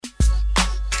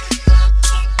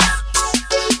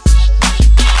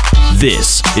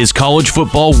This is College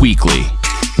Football Weekly.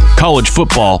 College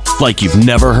football like you've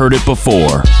never heard it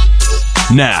before.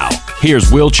 Now,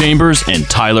 here's Will Chambers and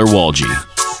Tyler Walgie.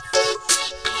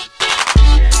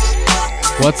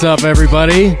 What's up,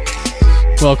 everybody?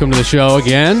 Welcome to the show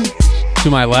again.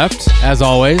 To my left, as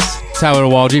always, Tyler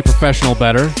Walgie, professional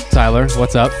bettor. Tyler,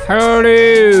 what's up?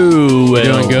 Hello.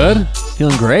 Doing good?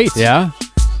 Feeling great. Yeah?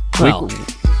 Well,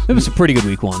 it was a pretty good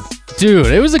week one. Dude,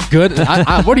 it was a good...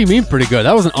 what do you mean pretty good?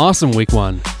 That was an awesome week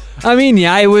one. I mean,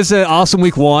 yeah, it was an awesome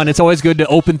week one. It's always good to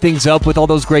open things up with all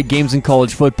those great games in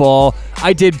college football.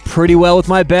 I did pretty well with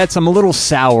my bets. I'm a little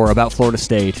sour about Florida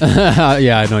State.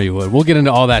 Yeah, I know you would. We'll get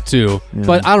into all that too. Yeah.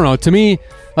 But I don't know. To me,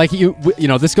 like you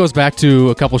know, this goes back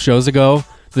to a couple shows ago,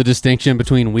 the distinction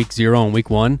between week 0 and week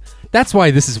 1. That's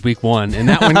why this is week 1. And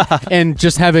that one, and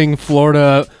just having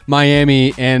Florida,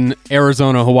 Miami, and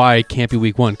Arizona, Hawaii can't be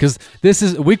week 1 because this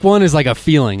is week 1 is like a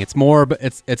feeling. It's more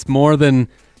than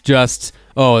just,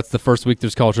 oh, it's the first week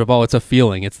there's college football. It's a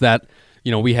feeling. It's that,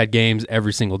 you know, we had games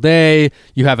every single day.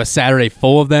 You have a Saturday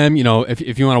full of them. You know,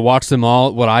 if you want to watch them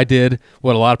all, what I did,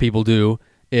 what a lot of people do,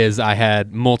 is I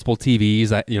had multiple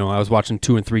TVs. I was watching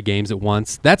 2 and 3 games at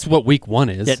once. That's what week 1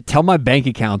 is. Yeah, tell my bank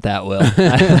account that,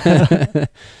 Will.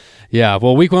 Yeah,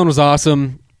 well, week 1 was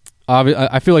awesome.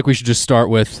 I feel like we should just start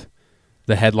with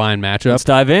the headline matchup. Let's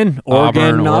dive in.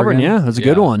 Auburn. Yeah, it was a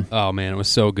good one. Oh, man, it was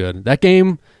so good. That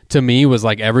game, to me, was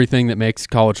like everything that makes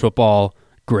college football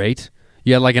great.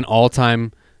 You had like an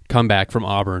all-time comeback from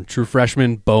Auburn. True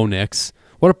freshman Bo Nix.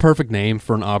 What a perfect name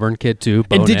for an Auburn kid, too.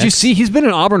 Bo And did Nix. you see, he's been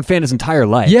an Auburn fan his entire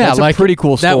life. Yeah, that's like, a pretty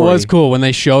cool story. That was cool when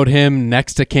they showed him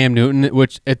next to Cam Newton,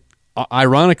 which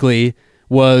ironically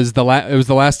was the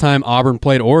last time Auburn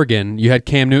played Oregon. You had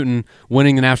Cam Newton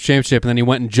winning the national championship, and then he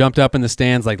went and jumped up in the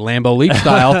stands like Lambeau Leap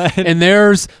style, and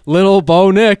there's little Bo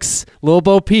Nix, little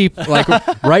Bo Peep, like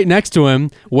right next to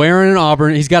him, wearing an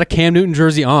Auburn. He's got a Cam Newton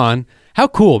jersey on. How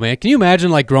cool, man! Can you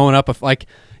imagine like growing up, like,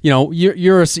 you know, you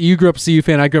grew up a CU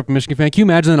fan, I grew up a Michigan fan. Can you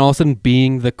imagine then all of a sudden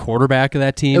being the quarterback of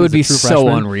that team? It would be so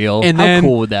freshman? Unreal. And how then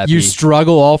cool would that be? You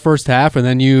struggle all first half, and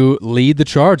then you lead the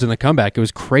charge in the comeback. It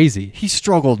was crazy. He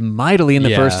struggled mightily in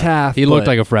the first half. He looked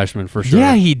like a freshman for sure.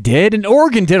 Yeah, he did. And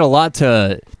Oregon did a lot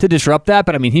to disrupt that,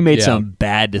 but I mean, he made some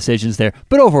bad decisions there.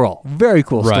 But overall, very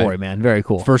cool story, man. Very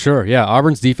cool. For sure. Yeah,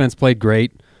 Auburn's defense played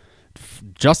great.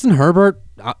 Justin Herbert,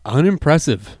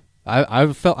 unimpressive. I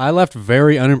left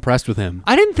very unimpressed with him.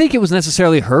 I didn't think it was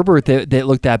necessarily Herbert that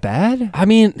looked that bad. I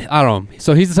mean, I don't know.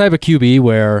 So he's the type of QB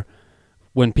where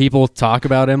when people talk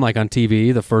about him, like on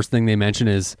TV, the first thing they mention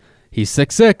is he's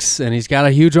 6'6", and he's got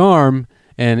a huge arm,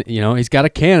 and you know he's got a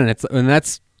cannon. And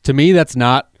that's, to me, that's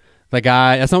not the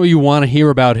guy. That's not what you want to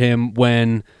hear about him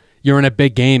when you're in a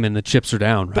big game and the chips are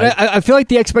down, right? But I feel like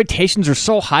the expectations are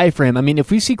so high for him. I mean, if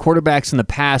we see quarterbacks in the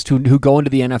past who go into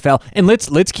the NFL, and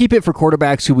let's keep it for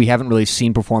quarterbacks who we haven't really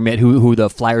seen perform yet, who the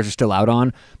Flyers are still out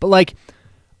on. But like,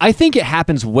 I think it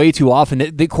happens way too often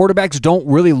that the quarterbacks don't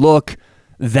really look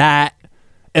that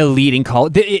elite in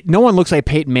college. No one looks like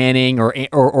Peyton Manning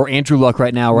or Andrew Luck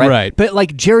right now, right? Right. But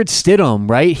like Jared Stidham,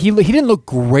 right? He didn't look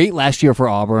great last year for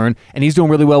Auburn, and he's doing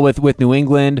really well with New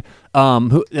England.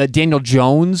 Daniel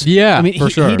Jones, yeah, I mean, for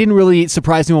sure. He didn't really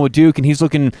surprise anyone with Duke, and he's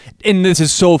looking. And this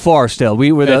is so far still.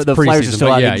 The Flyers are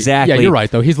still out. Exactly. Yeah, you're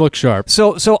right though. He's looked sharp.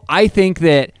 So I think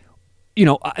that, you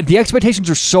know, the expectations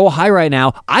are so high right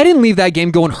now. I didn't leave that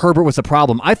game going Herbert was the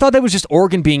problem. I thought that was just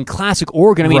Oregon being classic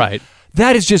Oregon. I mean, right.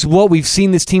 That is just what we've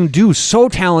seen this team do. So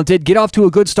talented, get off to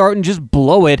a good start and just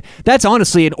blow it. That's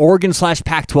honestly an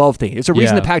Oregon/Pac-12 thing. It's a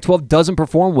reason the Pac-12 doesn't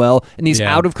perform well in these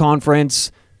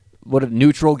out-of-conference,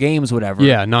 neutral games, whatever.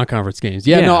 Yeah, non-conference games.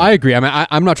 Yeah, no, I agree. I mean,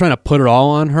 I'm not trying to put it all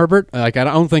on Herbert. Like, I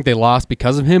don't think they lost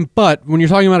because of him. But when you're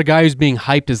talking about a guy who's being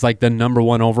hyped as like the number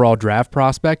 1 overall draft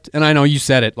prospect, and I know you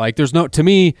said it, like to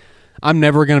me, I'm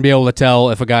never going to be able to tell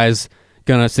if a guy's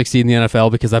going to succeed in the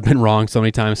NFL because I've been wrong so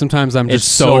many times. Sometimes I'm just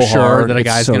so sure that a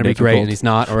guy's going to be great and he's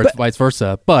not, or it's vice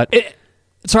versa. But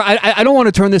sorry, I don't want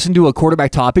to turn this into a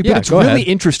quarterback topic, but it's really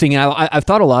interesting, and I've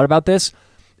thought a lot about this.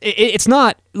 It's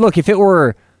not, look, if it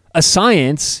were a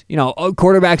science, you know,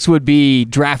 quarterbacks would be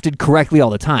drafted correctly all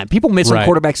the time. People miss on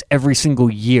quarterbacks every single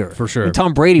year. For sure. I mean,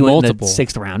 Tom Brady went in the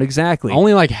 6th round. Exactly.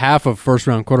 Only like half of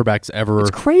first-round quarterbacks ever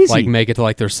it's crazy. Like make it to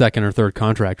like their 2nd or 3rd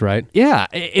contract, right? Yeah,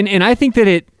 and I think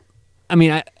that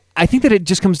I think that it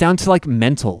just comes down to like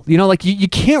mental. You know, like you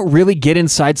can't really get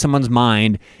inside someone's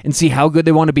mind and see how good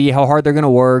they want to be, how hard they're going to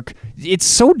work. It's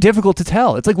so difficult to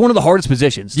tell. It's like one of the hardest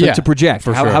positions to project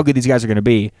for how good these guys are going to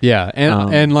be. Yeah,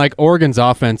 and like Oregon's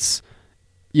offense,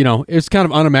 you know, it's kind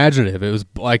of unimaginative. It was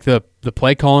like the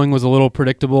play calling was a little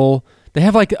predictable. They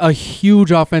have like a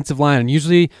huge offensive line, and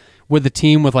usually with the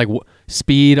team with like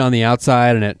speed on the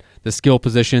outside, and the skill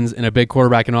positions in a big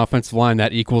quarterback and offensive line,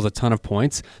 that equals a ton of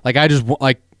points. Like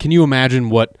can you imagine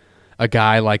what a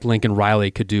guy like Lincoln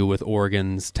Riley could do with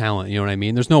Oregon's talent? You know what I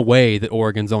mean? There's no way that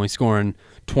Oregon's only scoring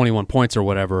 21 points or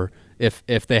whatever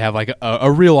if they have like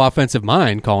a real offensive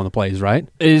mind calling the plays, right?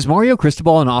 Is Mario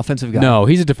Cristobal an offensive guy? No,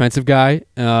 he's a defensive guy,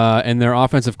 and their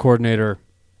offensive coordinator,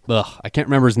 I can't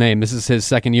remember his name. This is his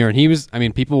second year,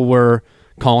 and people were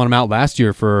calling him out last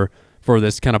year for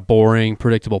this kind of boring,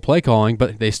 predictable play calling,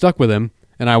 but they stuck with him.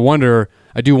 And I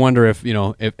do wonder if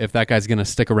if that guy's going to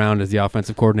stick around as the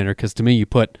offensive coordinator, because to me,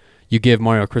 you give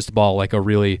Mario Cristobal like a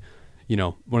really,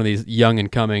 one of these young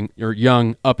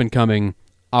up and coming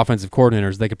offensive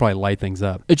coordinators, they could probably light things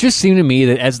up. It just seemed to me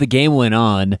that as the game went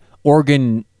on,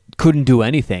 Oregon couldn't do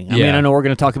anything. I mean, I know we're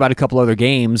going to talk about a couple other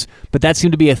games, but that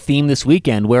seemed to be a theme this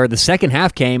weekend where the second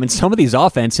half came and some of these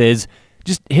offenses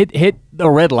just hit a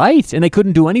red light and they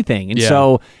couldn't do anything. And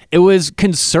so it was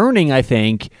concerning, I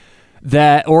think,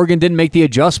 that Oregon didn't make the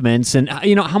adjustments. And,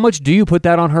 how much do you put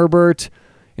that on Herbert?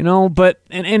 But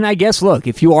I guess, look,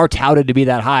 if you are touted to be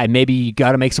that high, maybe you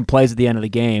got to make some plays at the end of the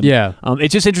game. Yeah.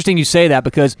 It's just interesting you say that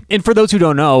because, and for those who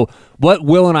don't know, what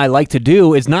Will and I like to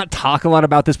do is not talk a lot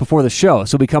about this before the show.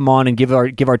 So we come on and give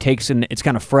our takes, and it's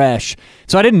kind of fresh.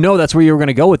 So I didn't know that's where you were going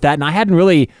to go with that, and I hadn't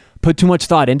really put too much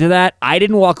thought into that. I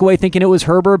didn't walk away thinking it was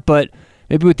Herbert, but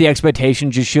maybe with the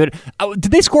expectations you should.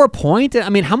 Did they score a point? I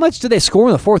mean, how much did they score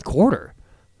in the fourth quarter?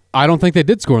 I don't think they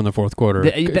did score in the fourth quarter.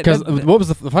 Because what was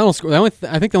the final score? I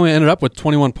think they only ended up with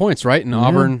 21 points, right? In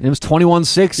Auburn. It was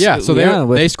 21-6. Yeah, so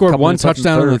they scored one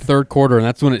touchdown in the third quarter, and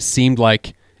that's when it seemed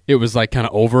like it was like kind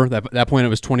of over. At that point, it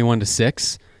was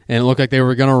 21-6, and it looked like they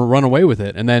were going to run away with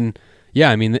it. And then,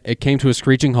 it came to a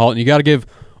screeching halt, and you got to give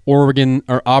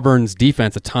Auburn's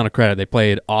defense a ton of credit. They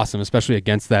played awesome, especially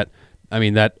against that. I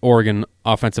mean, that Oregon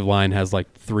offensive line has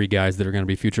like 3 guys that are going to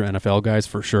be future NFL guys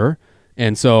for sure.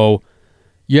 And so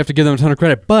you have to give them a ton of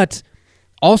credit. But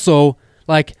also,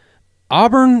 like,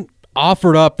 Auburn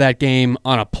offered up that game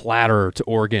on a platter to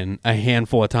Oregon a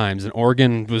handful of times, and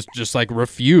Oregon was just like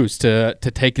refused to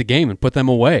take the game and put them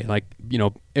away. Like,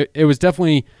 it was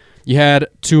definitely, you had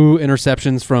 2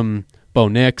 interceptions from Bo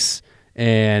Nix,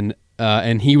 and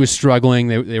he was struggling.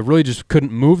 They really just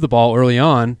couldn't move the ball early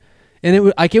on, and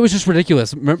it was just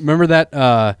ridiculous. Remember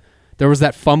that there was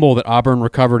that fumble that Auburn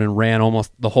recovered and ran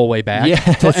almost the whole way back.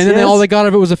 Yes, and then all they got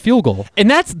of it was a field goal. And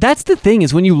that's the thing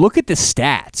is when you look at the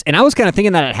stats, and I was kind of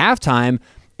thinking that at halftime,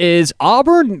 is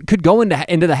Auburn could go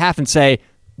into the half and say,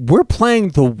 we're playing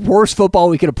the worst football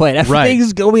we could have played.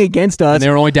 Everything's going against us. And they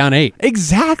were only down 8.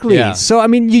 Exactly. Yeah. So, I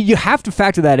mean, you have to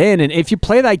factor that in. And if you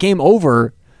play that game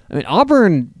over, I mean,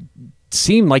 Auburn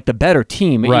seemed like the better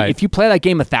team. Right. If you play that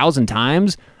game 1,000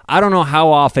 times, I don't know how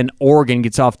often Oregon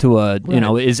gets off to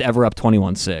is ever up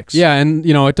 21-6. Yeah, and,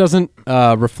 it doesn't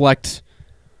reflect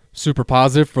super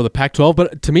positive for the Pac-12,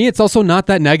 but to me it's also not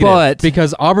that negative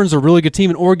because Auburn's a really good team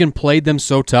and Oregon played them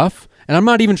so tough. And I'm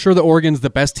not even sure that Oregon's the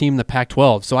best team in the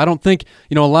Pac-12. So I don't think,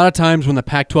 a lot of times when the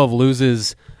Pac-12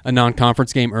 loses a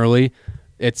non-conference game early,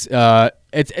 it's the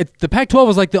Pac-12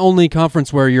 is like the only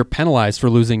conference where you're penalized for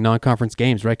losing non-conference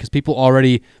games, right? Because people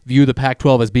already view the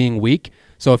Pac-12 as being weak.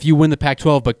 So if you win the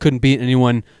Pac-12 but couldn't beat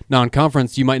anyone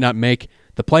non-conference, you might not make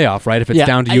the playoff, right? If it's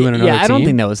down to you and another team. I don't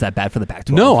think that was that bad for the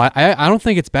Pac-12. No, I don't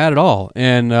think it's bad at all.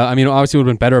 And obviously it would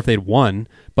have been better if they'd won,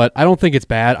 but I don't think it's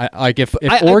bad. If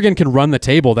Oregon can run the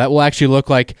table, that will actually look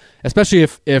like, especially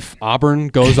if Auburn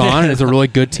goes on and is a really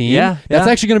good team, that's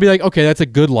actually going to be like, okay, that's a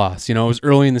good loss. It was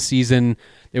early in the season.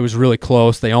 It was really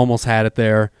close. They almost had it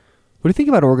there. What do you think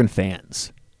about Oregon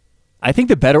fans? I think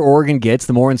the better Oregon gets,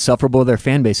 the more insufferable their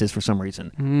fan base is for some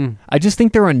reason. I just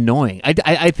think they're annoying.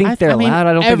 I think they're loud.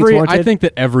 I don't think it's warranted. I think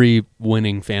that every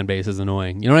winning fan base is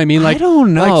annoying. You know what I mean? Like, I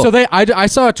don't know. I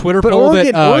saw a Twitter poll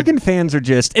Oregon, that Oregon fans are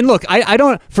just, and look, I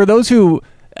don't. For those who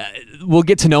will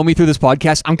get to know me through this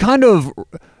podcast, I'm kind of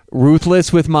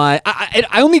ruthless with my.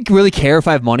 I only really care if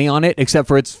I have money on it,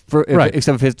 except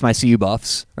if it's my CU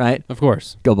Buffs, right? Of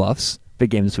course, go Buffs. Big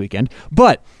game this weekend.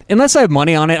 But unless I have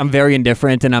money on it, I'm very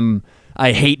indifferent, and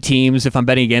I hate teams if I'm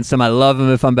betting against them. I love them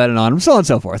if I'm betting on them, so on and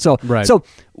so forth. So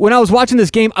when I was watching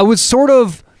this game, I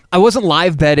wasn't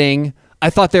live betting. I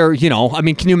thought can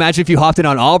you imagine if you hopped in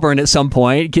on Auburn at some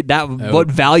point, what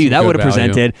value that would have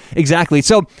presented? Exactly.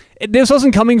 So this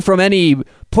wasn't coming from any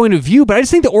point of view, but I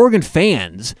just think the Oregon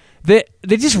fans, they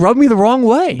just rub me the wrong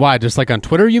way. Why? Just like on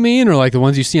Twitter, you mean? Or like the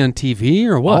ones you see on TV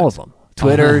or what? All of them.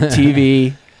 Twitter,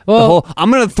 TV. Well,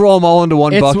 I'm going to throw them all into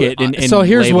one bucket. So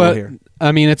here's what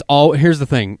I mean. Here's the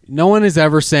thing. No one is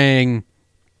ever saying,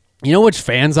 which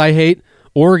fans I hate?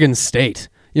 Oregon State.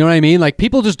 You know what I mean? Like,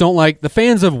 people just don't like the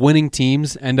fans of winning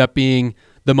teams end up being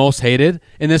the most hated,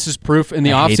 and this is proof. In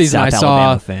the I hate offseason, South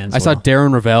Alabama fans, I saw Will.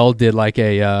 Darren Ravel did like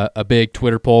a big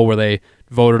Twitter poll where they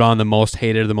voted on the most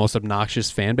hated, the most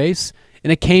obnoxious fan base,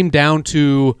 and it came down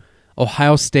to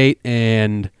Ohio State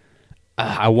and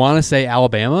I want to say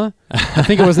Alabama. I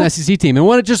think it was an SEC team, and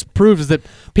what it just proves is that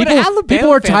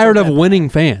people are tired of winning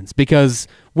fans, because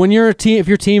when you're a team, if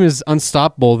your team is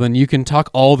unstoppable, then you can talk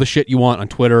all the shit you want on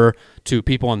Twitter to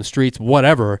people on the streets,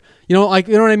 whatever. You know what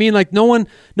I mean? Like no one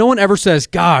ever says,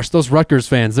 "Gosh, those Rutgers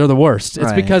fans, they're the worst."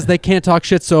 It's because they can't talk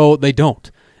shit, so they don't.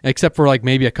 Except for like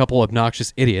maybe a couple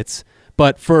obnoxious idiots.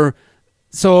 But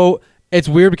it's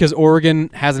weird because Oregon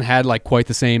hasn't had like quite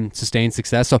the same sustained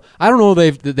success. So I don't know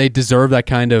they deserve that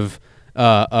kind of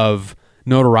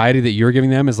notoriety that you're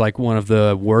giving them as like one of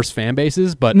the worst fan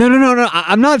bases. But no.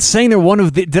 I'm not saying they're one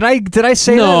of the. Did I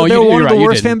say no? That they're one of the right,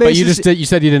 worst fan bases? But you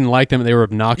said you didn't like them. They were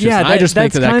obnoxious. Yeah, I just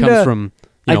think that comes from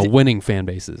winning fan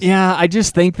bases. Yeah, I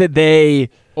just think that they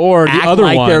or the act other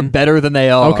like one, they're better than they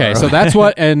are. Okay, so that's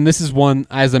what. And this is one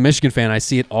as a Michigan fan, I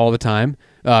see it all the time.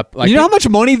 Like, you know how much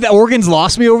money that Oregon's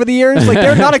lost me over the years? Like,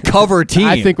 they're not a cover team.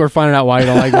 I think we're finding out why you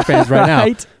don't like their fans right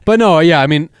now. But no, yeah, I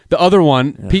mean, the other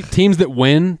one, teams that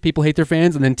win, people hate their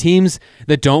fans, and then teams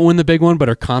that don't win the big one but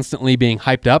are constantly being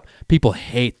hyped up, people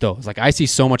hate those. Like, I see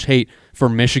so much hate for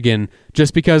Michigan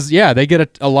just because, they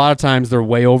get a lot of times they're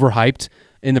way overhyped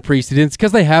in the preseason. It's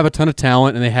because they have a ton of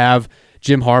talent and they have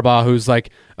Jim Harbaugh, who's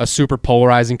like a super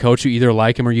polarizing coach. You either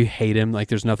like him or you hate him. Like,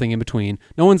 there's nothing in between.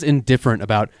 No one's indifferent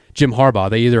about Jim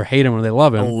Harbaugh. They either hate him or they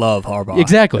love him. I love Harbaugh.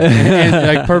 Exactly. and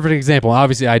like, perfect example.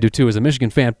 Obviously, I do too as a Michigan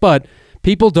fan, but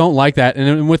people don't like that.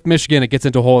 And with Michigan, it gets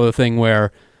into a whole other thing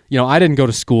where, I didn't go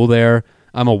to school there.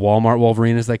 I'm a Walmart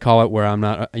Wolverine, as they call it, where I'm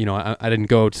not, I didn't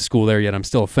go to school there yet. I'm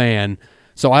still a fan.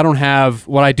 So I don't have,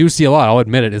 what I do see a lot, I'll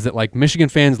admit it, is that like Michigan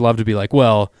fans love to be like,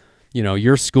 well,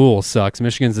 your school sucks.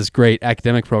 Michigan's this great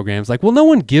academic program. It's like, well, no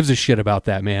one gives a shit about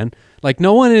that, man. Like,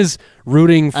 no one is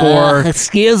rooting for.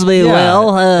 Excuse me,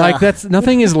 like that's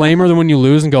nothing is lamer than when you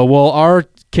lose and go, well, our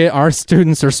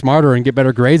students are smarter and get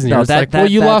better grades than you. It's like,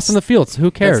 well, you lost in the field. So who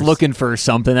cares? That's looking for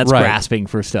something. That's grasping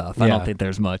for stuff. I don't think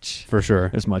there's much for sure.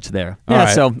 There's much there.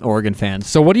 Right. So Oregon fans.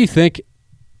 So what do you think?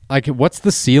 Like, what's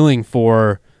the ceiling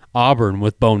for Auburn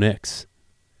with Bo Nix?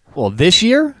 Well, this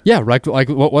year? Yeah, like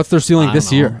what's their ceiling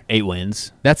this year? 8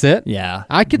 wins. That's it? Yeah.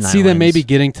 I could see them maybe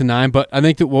getting to 9, but I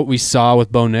think that what we saw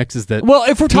with Bo Nix is that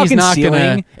if we're talking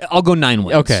ceiling, I'll go 9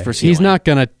 wins for ceiling. He's not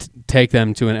going to take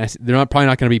them to they're probably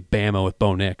not going to be Bama with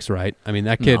Bo Nix, right? I mean,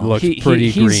 that kid looks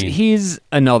pretty green. He's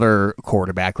another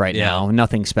quarterback right now.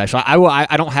 Nothing special.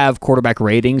 I don't have quarterback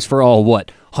ratings for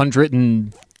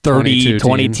 130,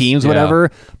 20 teams,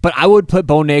 whatever, but I would put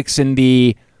Bo Nix in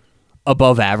the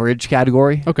above average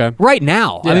category. Okay. Right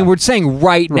now. Yeah. I mean, we're saying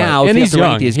right now. And he's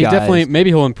young. He definitely, maybe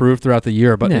he'll improve throughout the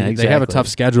year, but they have a tough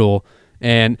schedule.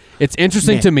 And it's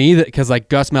interesting to me that because like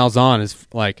Gus Malzahn is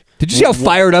like. Did you see how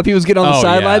fired up he was getting on the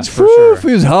sidelines? Yeah, for sure.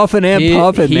 He was huffing and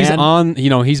puffing, he's man. on,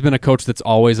 he's been a coach that's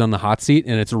always on the hot seat,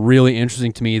 and it's really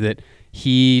interesting to me that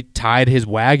he tied his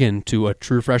wagon to a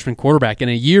true freshman quarterback in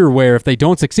a year where if they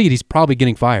don't succeed, he's probably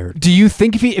getting fired. Do you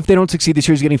think if they don't succeed this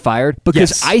year, he's getting fired?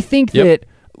 Because yes.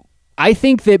 I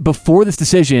think that before this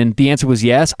decision, the answer was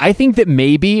yes. I think that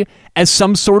maybe as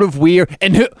some sort of weird,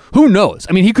 and who knows?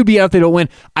 I mean, he could be out if they don't win.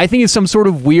 I think it's some sort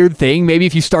of weird thing. Maybe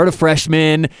if you start a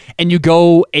freshman and you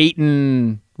go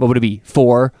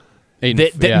 4,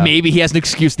 that maybe he has an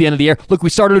excuse at the end of the year. Look,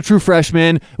 we started a true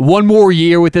freshman, one more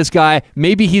year with this guy.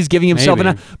 Maybe he's giving himself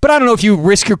but I don't know if you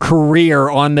risk your career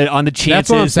on the chances. That's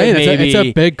what I'm saying. It's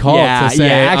a big call to say,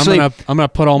 actually, I'm going to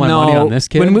put all my money on this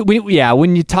kid.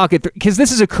 When you talk it, because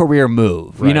this is a career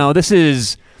move. Right. This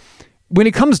is, when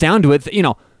it comes down to it,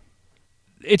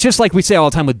 it's just like we say all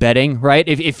the time with betting, right?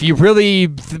 If you really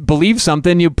believe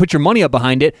something, you put your money up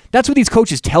behind it. That's what these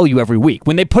coaches tell you every week.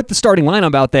 When they put the starting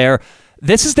lineup out there,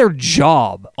 this is their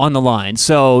job on the line.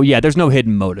 So, there's no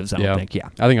hidden motives, I don't think. Yeah.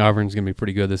 I think Auburn's going to be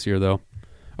pretty good this year, though.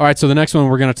 All right, so the next one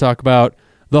we're going to talk about,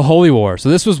 the Holy War. So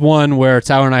this was one where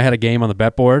Tyler and I had a game on the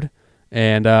bet board.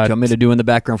 And, do you want me to do in the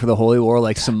background for the Holy War,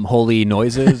 like some holy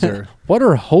noises? Or what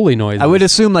are holy noises? I would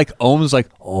assume like ohms, like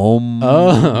om.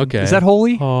 Oh, okay. Is that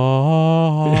holy?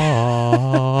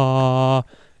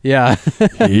 Yeah.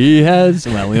 He has.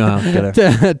 Well, we don't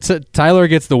have to. Tyler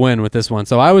gets the win with this one.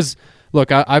 So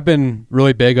I've been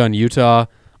really big on Utah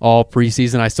all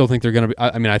preseason. I still think they're going to be,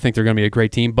 I think they're going to be a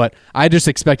great team, but I just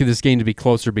expected this game to be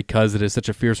closer because it is such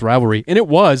a fierce rivalry. And it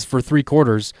was for 3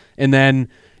 quarters. And then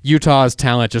Utah's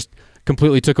talent just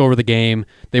completely took over the game.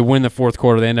 They win the 4th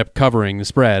quarter. They end up covering the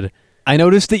spread. I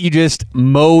noticed that you just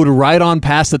mowed right on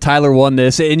past the Tyler won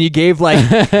this, and you gave like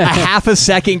a half a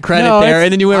second credit there,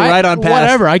 and then you went right on past.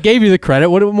 Whatever, I gave you the credit.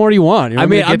 What more do you want?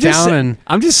 I'm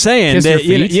just saying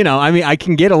that I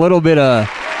can get a little bit of.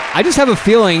 I just have a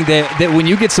feeling that when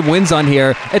you get some wins on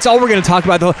here, it's all we're going to talk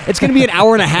about. It's going to be an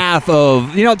hour and a half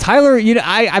of Tyler.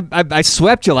 I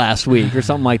swept you last week or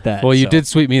something like that. Well, you did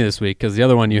sweep me this week because the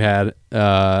other one you had.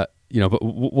 But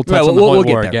we'll touch on the Hoyt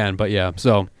War again. But yeah,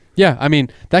 so. Yeah, I mean,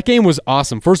 that game was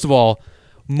awesome. First of all,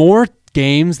 more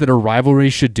games that are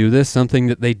rivalries should do this, something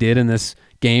that they did in this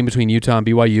game between Utah and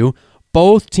BYU.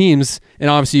 Both teams, and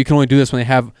obviously you can only do this when they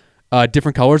have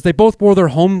different colors, they both wore their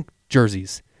home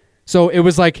jerseys. So it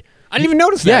was like... I didn't even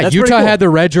notice that. Yeah, That's Utah cool. had the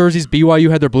red jerseys,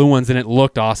 BYU had their blue ones, and it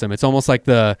looked awesome. It's almost like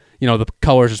the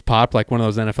colors just popped, like one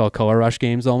of those NFL Color Rush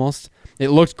games almost. It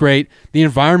looked great. The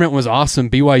environment was awesome.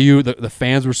 BYU, the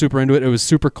fans were super into it. It was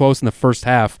super close in the first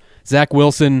half. Zach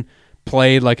Wilson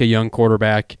played like a young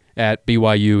quarterback at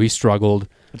BYU. He struggled.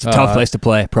 It's a tough place to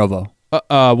play, Provo.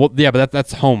 Well, yeah, but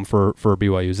that's home for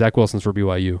BYU. Zach Wilson's for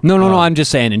BYU. No. I'm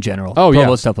just saying in general. Oh,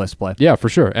 Provo's a tough place to play. Yeah, for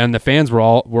sure. And the fans were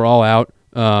all out.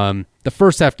 The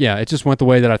first half, yeah, it just went the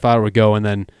way that I thought it would go, and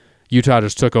then Utah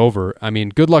just took over. I mean,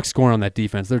 good luck scoring on that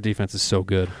defense. Their defense is so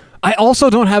good. I also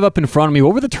don't have up in front of me.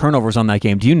 What were the turnovers on that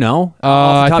game? Do you know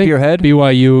off the top of your head?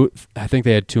 BYU, I think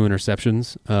they had 2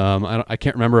 interceptions. I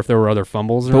can't remember if there were other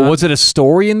fumbles or But not. was it a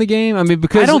story in the game? I mean,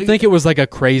 because I don't think it was like a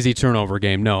crazy turnover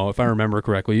game. No, if I remember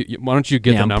correctly. Why don't you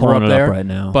get the I'm number pulling up it there? right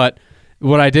now. But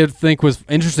what I did think was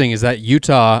interesting is that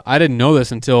Utah, I didn't know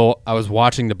this until I was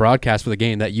watching the broadcast for the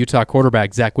game, that Utah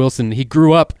quarterback, Zach Wilson, the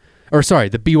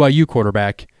BYU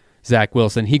quarterback, Zach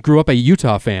Wilson, he grew up a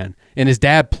Utah fan, and his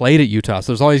dad played at Utah.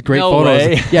 So there's all these great photos.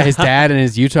 Way. Yeah, his dad in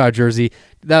his Utah jersey.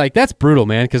 That's brutal,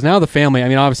 man, because now the family, I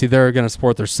mean, obviously they're going to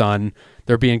support their son.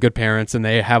 They're being good parents, and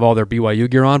they have all their BYU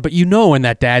gear on. But in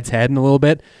that dad's head in a little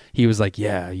bit, he was like,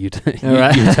 yeah, Utah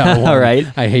won. All right.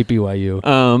 I hate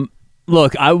BYU.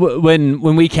 Look, when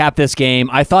we capped this game,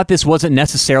 I thought this wasn't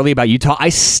necessarily about Utah. I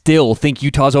still think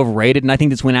Utah's overrated, and I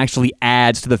think this win actually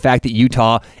adds to the fact that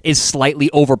Utah is slightly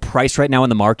overpriced right now in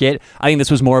the market. I think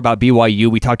this was more about BYU.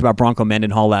 We talked about Bronco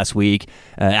Mendenhall last week.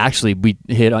 Actually,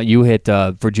 you hit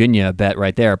Virginia bet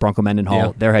right there, Bronco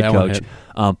Mendenhall, their head coach.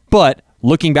 But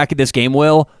looking back at this game,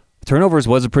 Will, turnovers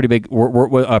was a pretty big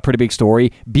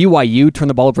story. BYU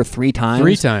turned the ball over 3 times.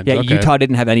 3 times. Yeah, okay. Utah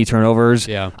didn't have any turnovers.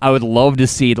 Yeah. I would love to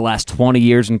see the last 20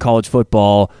 years in college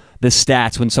football, the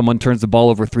stats when someone turns the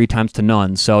ball over 3 times to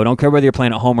none. So I don't care whether you're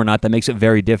playing at home or not. That makes it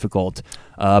very difficult.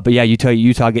 But yeah,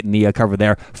 Utah getting the cover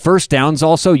there. First downs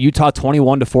also, Utah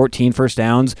 21-14 first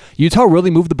downs. Utah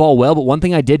really moved the ball well, but one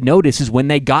thing I did notice is when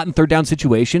they got in third down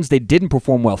situations, they didn't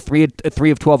perform well. 3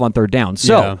 of 12 on third down.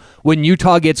 So when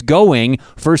Utah gets going,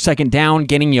 first, second down,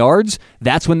 getting yards,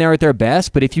 that's when they're at their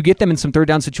best. But if you get them in some third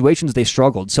down situations, they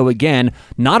struggled. So again,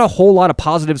 not a whole lot of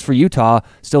positives for Utah.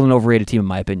 Still an overrated team in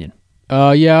my opinion.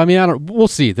 Yeah, I mean, we'll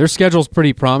see. Their schedule's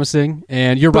pretty promising,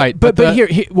 and you're right. But here,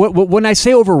 when I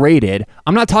say overrated,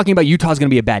 I'm not talking about Utah's going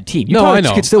to be a bad team. Utah I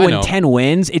know. could still win 10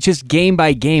 wins. It's just game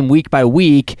by game, week by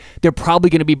week. They're probably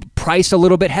going to be priced a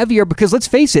little bit heavier because let's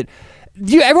face it,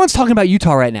 everyone's talking about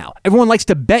Utah right now. Everyone likes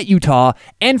to bet Utah,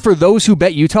 and for those who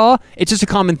bet Utah, it's just a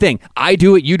common thing. I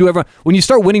do it, you do, everyone. When you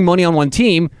start winning money on one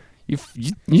team,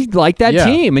 you like that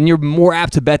team, and you're more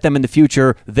apt to bet them in the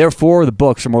future. Therefore, the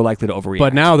books are more likely to overreact.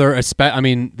 But now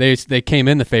they came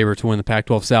in the favorite to win the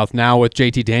Pac-12 South. Now with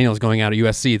JT Daniels going out of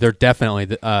USC, they're definitely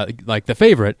the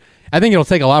favorite. I think it'll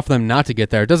take a lot for them not to get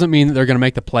there. It doesn't mean that they're going to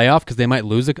make the playoff because they might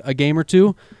lose a game or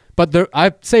two. But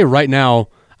I'd say right now,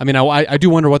 I mean, I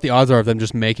do wonder what the odds are of them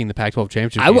just making the Pac-12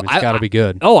 championship game. It's got to be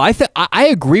good. Oh, I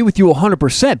agree with you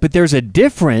 100%, but there's a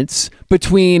difference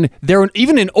between they're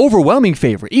even an overwhelming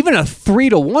favorite, even a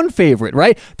 3-1 favorite,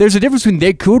 right? There's a difference between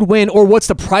they could win or what's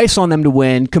the price on them to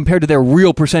win compared to their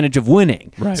real percentage of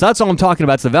winning. Right. So that's all I'm talking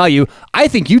about. It's the value. I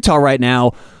think Utah right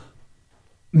now,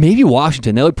 maybe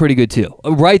Washington, they look pretty good too.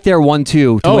 Right there,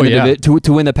 1-2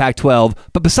 to win the Pac-12.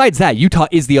 But besides that, Utah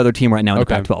is the other team right now in the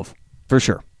Pac-12 for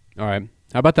sure. All right.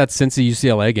 How about that Cincy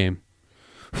UCLA game?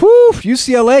 Whew,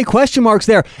 UCLA, question marks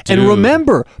there. Dude. And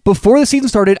remember, before the season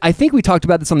started, I think we talked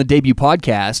about this on the debut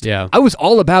podcast. Yeah. I was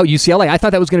all about UCLA. I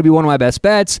thought that was going to be one of my best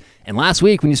bets. And last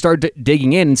week, when you start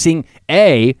digging in and seeing,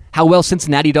 how well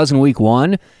Cincinnati does in week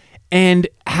 1 and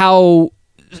how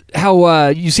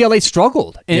UCLA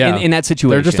struggled in that situation.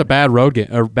 They're just a bad road team.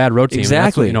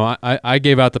 Exactly. I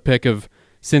gave out the pick of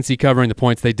Cincy covering the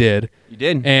points they did. You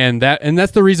did. And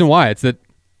that's the reason why. It's that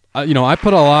I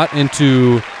put a lot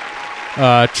into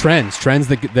trends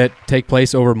that take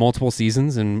place over multiple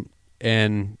seasons,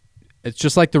 and it's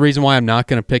just like the reason why I'm not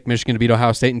going to pick Michigan to beat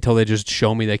Ohio State until they just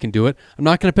show me they can do it. I'm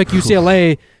not going to pick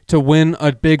UCLA to win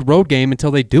a big road game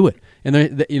until they do it.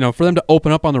 And for them to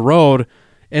open up on the road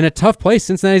in a tough place.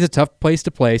 Cincinnati's a tough place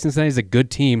to play. Cincinnati's a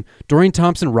good team. Dorian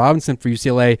Thompson-Robinson for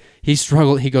UCLA, he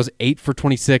struggled. He goes 8 for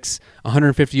 26,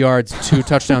 150 yards, 2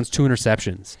 touchdowns, 2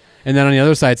 interceptions. And then on the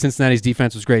other side, Cincinnati's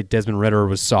defense was great. Desmond Ridder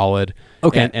was solid.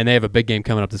 Okay. And they have a big game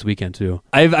coming up this weekend, too.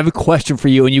 I have a question for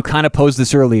you, and you kind of posed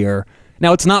this earlier.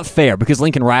 Now, it's not fair because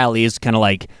Lincoln Riley is kind of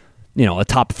like, a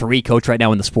top 3 coach right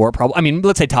now in the sport. Probably, I mean,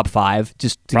 let's say top 5.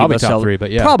 Just to probably give us top 3,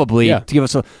 but yeah. Probably to give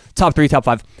us a top 3, top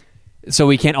 5. So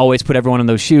we can't always put everyone in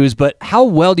those shoes. But how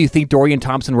well do you think Dorian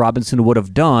Thompson-Robinson would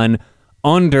have done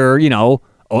under,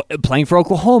 playing for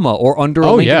Oklahoma or under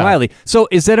Lincoln Riley? So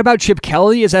is that about Chip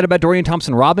Kelly? Is that about Dorian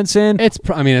Thompson-Robinson? It's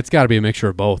got to be a mixture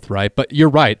of both, right? But you're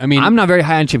right. I mean, I'm not very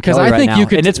high on Chip Kelly I think right you now,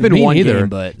 could, and it's been one either. game.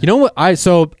 But you know what?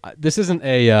 So this isn't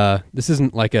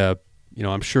like a.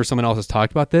 I'm sure someone else has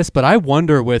talked about this, but I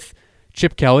wonder with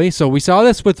Chip Kelly. So we saw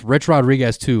this with Rich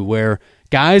Rodriguez too, where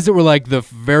guys that were like the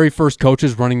very first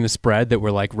coaches running the spread that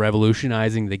were like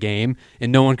revolutionizing the game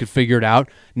and no one could figure it out.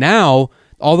 Now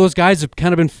all those guys have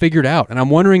kind of been figured out. And I'm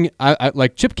wondering, I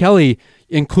like Chip Kelly,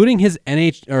 including his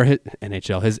his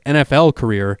NFL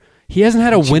career, he hasn't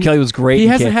had a win. Kelly was great. He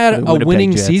hasn't had a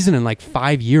winning season in like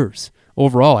 5 years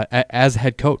overall as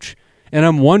head coach. And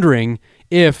I'm wondering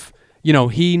if,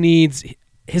 he needs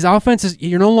his offense is,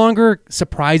 you're no longer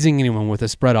surprising anyone with a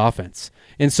spread offense.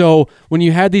 And so when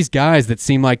you had these guys that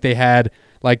seemed like they had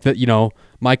like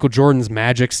Michael Jordan's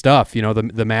magic stuff,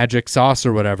 the magic sauce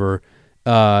or whatever,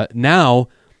 now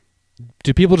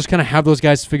do people just kind of have those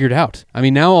guys figured out? I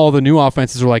mean, now all the new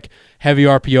offenses are like heavy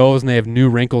RPOs and they have new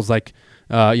wrinkles like,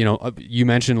 you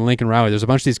mentioned Lincoln Riley. There's a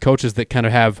bunch of these coaches that kind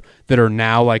of that are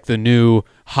now like the new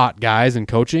hot guys in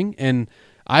coaching. And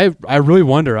I really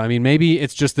wonder, I mean, maybe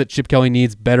it's just that Chip Kelly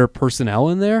needs better personnel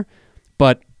in there,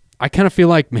 but I kind of feel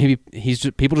like maybe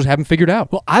people just haven't figured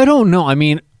out. Well, I don't know. I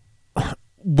mean,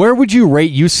 where would you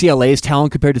rate UCLA's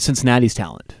talent compared to Cincinnati's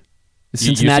talent?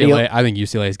 UCLA, I think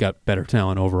UCLA's got better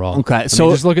talent overall. Okay,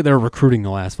 so just look at their recruiting the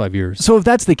last 5 years. So if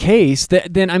that's the case,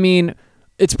 then I mean,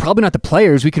 it's probably not the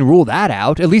players. We can rule that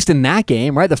out, at least in that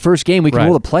game, right? The first game, we can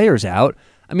rule the players out.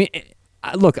 I mean,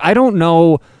 look, I don't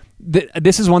know.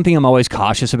 This is one thing I'm always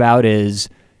cautious about is,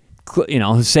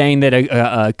 saying that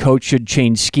a coach should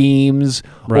change schemes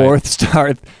or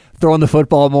start throwing the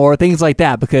football more, things like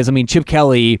that. Because, I mean, Chip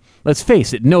Kelly, let's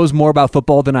face it, knows more about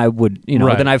football than I would, than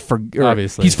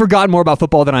obviously. He's forgotten more about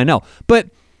football than I know. But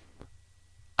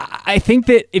I think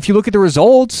that if you look at the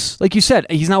results, like you said,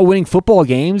 he's not winning football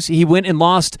games. He went and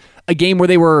lost a game where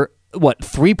they were,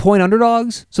 3-point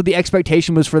underdogs? So the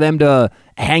expectation was for them to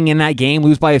hang in that game,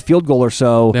 lose by a field goal or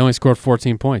so. They only scored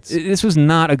 14 points. This was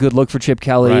not a good look for Chip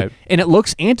Kelly. Right. And it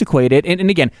looks antiquated. And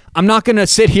again, I'm not going to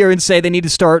sit here and say they need to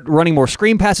start running more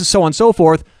screen passes, so on and so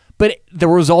forth, but the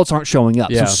results aren't showing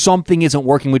up. Yeah. So something isn't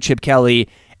working with Chip Kelly,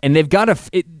 and they've got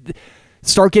to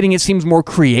start getting, it seems, more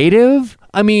creative.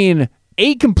 I mean,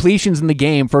 8 completions in the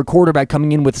game for a quarterback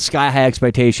coming in with sky-high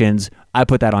expectations. I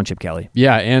put that on Chip Kelly.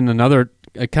 Yeah, and another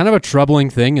kind of a troubling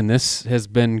thing, and this has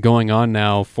been going on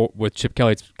now with Chip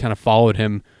Kelly. It's kind of followed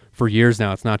him for years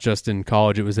now. It's not just in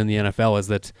college; it was in the NFL. Is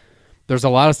that there's a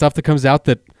lot of stuff that comes out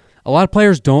that a lot of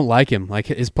players don't like him. Like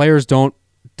his players don't.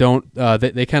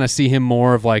 They kind of see him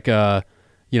more of like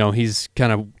he's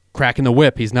kind of cracking the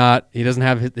whip. He doesn't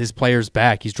have his players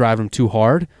back. He's driving them too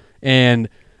hard, and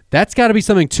that's got to be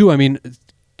something too. I mean,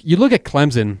 you look at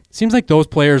Clemson. It seems like those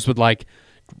players would like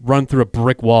run through a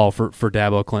brick wall for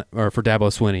Dabo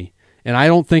Swinney. And I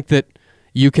don't think that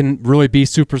you can really be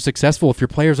super successful if your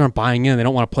players aren't buying in. They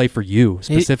don't want to play for you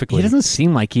specifically. He doesn't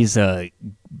seem like he's a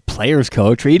players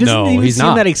coach. He doesn't even he's seem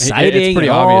not that exciting. It's pretty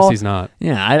at obvious all. he's not.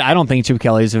 Yeah, I don't think Chip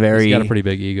Kelly's He's got a pretty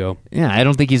big ego. Yeah, I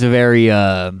don't think he's a very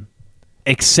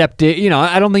accepted.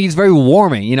 I don't think he's very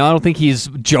warming. I don't think he's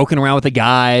joking around with the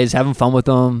guys, having fun with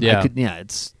them. Yeah,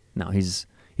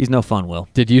 he's no fun. Will,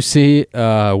 did you see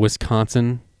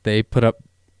Wisconsin? They put up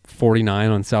 49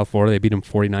 on South Florida. They beat them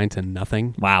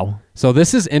 49-0. Wow. So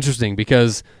this is interesting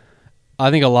because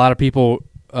I think a lot of people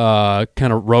kind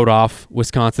of wrote off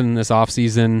Wisconsin in this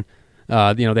offseason.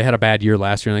 They had a bad year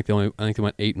last year. I think they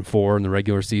went 8-4 in the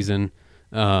regular season.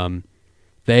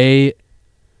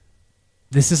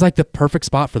 This is like the perfect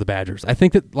spot for the Badgers. I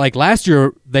think that like last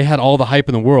year they had all the hype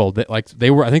in the world. That like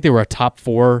I think they were a top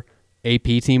 4 AP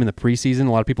team in the preseason. A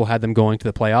lot of people had them going to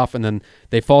the playoff, and then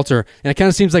they falter. And it kind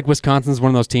of seems like Wisconsin's one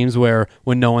of those teams where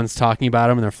when no one's talking about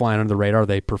them and they're flying under the radar,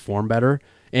 they perform better.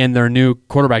 And their new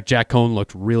quarterback, Jack Cohn,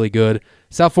 looked really good.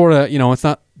 South Florida,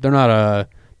 they're not a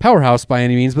powerhouse by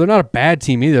any means, but they're not a bad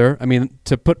team either. I mean,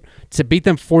 to beat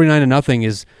them 49-0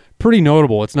 is pretty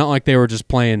notable. It's not like they were just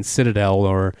playing Citadel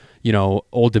or,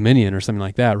 Old Dominion or something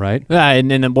like that, right? Yeah, and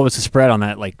then what was the spread on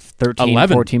that? Like 13,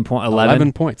 11. 14 points?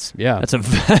 11 points, yeah.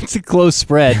 That's a close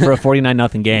spread for a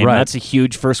 49-0 game. Right. That's a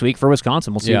huge first week for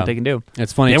Wisconsin. We'll see what they can do.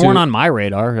 It's funny, They too. weren't on my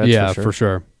radar, that's for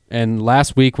sure. And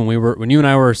last week when you and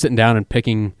I were sitting down and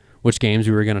picking which games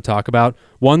we were going to talk about,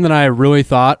 one that I really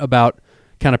thought about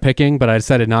kind of picking, but I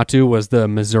decided not to, was the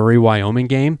Missouri-Wyoming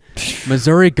game.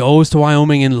 Missouri goes to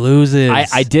Wyoming and loses.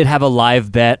 I did have a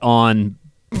live bet on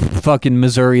fucking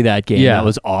Missouri that game. Yeah. That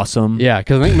was awesome. Yeah,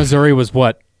 because I think Missouri was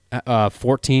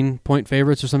 14-point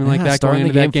favorites or something like that going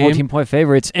into that game. 14-point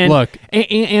favorites. And look,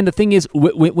 and the thing is,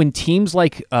 when teams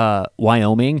like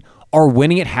Wyoming are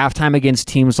winning at halftime against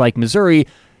teams like Missouri,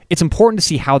 it's important to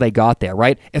see how they got there,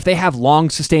 right? If they have long,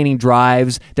 sustaining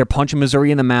drives, they're punching Missouri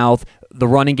in the mouth, the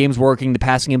running game's working, the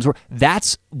passing game's working,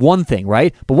 that's one thing,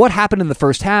 right? But what happened in the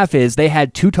first half is they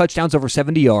had 2 touchdowns over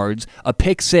 70 yards, a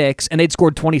pick 6, and they'd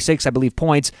scored 26, I believe,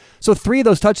 points. So 3 of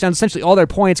those touchdowns, essentially all their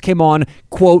points came on,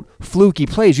 quote, fluky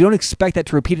plays. You don't expect that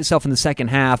to repeat itself in the second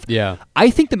half. Yeah. I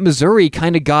think that Missouri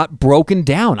kind of got broken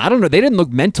down. I don't know. They didn't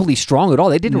look mentally strong at all.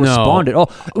 They didn't respond at all.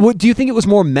 Do you think it was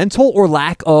more mental or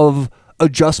lack of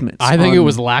adjustments? I think it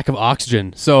was lack of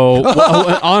oxygen. So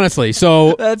honestly,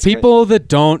 people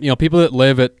that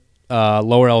live at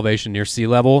lower elevation near sea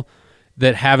level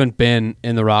that haven't been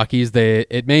in the Rockies,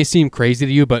 it may seem crazy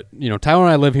to you, but Tyler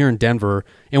and I live here in Denver,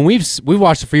 and we've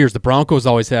watched it for years. The Broncos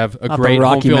always have a great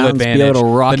home field advantage.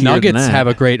 The Nuggets have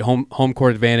a great home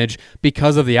court advantage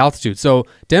because of the altitude. So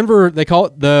Denver, they call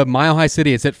it the Mile High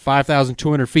City. It's at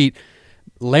 5,200 feet.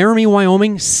 Laramie,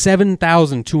 Wyoming,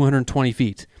 7,220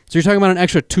 feet. So you're talking about an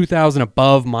extra 2,000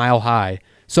 above Mile High.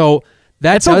 So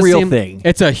that's a real thing.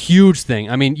 It's a huge thing.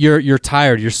 I mean, you're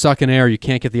tired. You're sucking air. You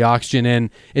can't get the oxygen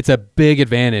in. It's a big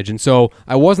advantage. And so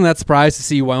I wasn't that surprised to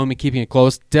see Wyoming keeping it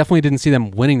close. Definitely didn't see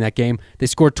them winning that game. They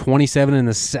scored 27 in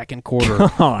the second quarter,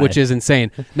 which is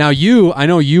insane. Now, I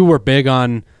know you were big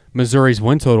on Missouri's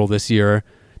win total this year.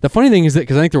 The funny thing is that,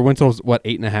 because I think their win total is,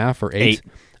 8.5 or 8?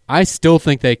 I still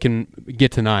think they can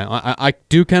get to 9. I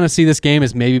do kind of see this game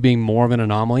as maybe being more of an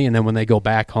anomaly, and then when they go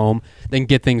back home, they can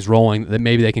get things rolling, that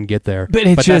maybe they can get there. But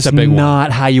it's just that's a big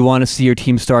not how you want to see your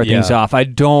team start things off. I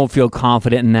don't feel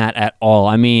confident in that at all.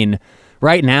 I mean,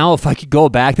 right now, if I could go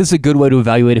back, this is a good way to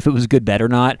evaluate if it was a good bet or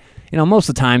not. Most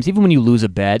of the times, even when you lose a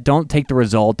bet, don't take the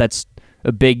result. That's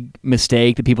a big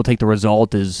mistake that people take the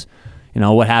result as,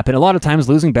 what happened. A lot of times,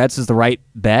 losing bets is the right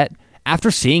bet.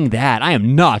 After seeing that, I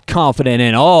am not confident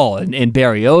at all in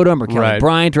Barry Odom or Kelly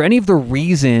Bryant or any of the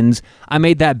reasons I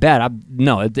made that bet.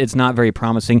 It's not very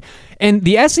promising. And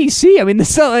the SEC, I mean,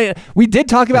 we did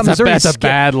talk about Missouri. That's a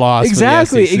bad loss.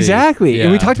 Exactly. Yeah.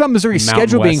 And we talked about Missouri's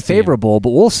schedule being favorable,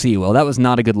 but we'll see. Well, that was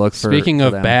not a good look for Speaking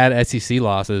of them. bad SEC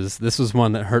losses, this was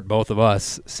one that hurt both of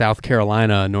us. South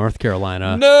Carolina, North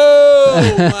Carolina. No!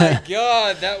 My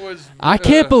God, that was... I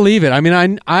can't believe it. I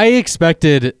mean, I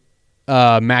expected...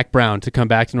 Mac Brown to come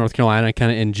back to North Carolina and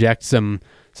kind of inject some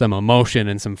emotion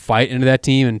and some fight into that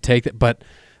team and take that. But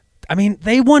I mean,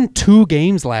 they won 2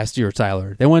 games last year,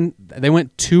 Tyler. They went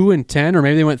 2-10, or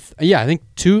maybe they went I think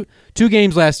two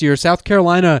games last year. South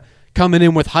Carolina coming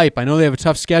in with hype. I know they have a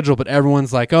tough schedule, but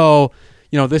everyone's like,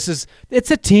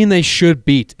 it's a team they should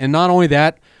beat. And not only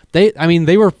that,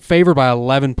 they were favored by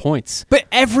 11 points. But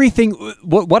everything,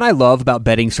 what I love about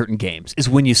betting certain games is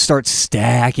when you start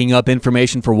stacking up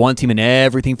information for one team and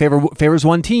everything favors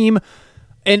one team.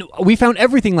 And we found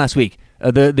everything last week.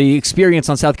 The experience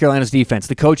on South Carolina's defense,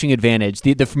 the coaching advantage,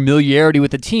 the familiarity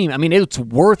with the team. I mean, it's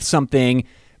worth something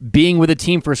being with a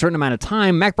team for a certain amount of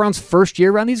time. Mac Brown's first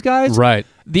year around these guys. Right.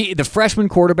 The freshman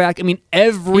quarterback, I mean,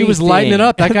 everything. He was lighting it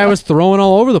up. That guy was throwing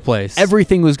all over the place.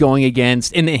 Everything was going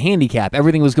against, in the handicap,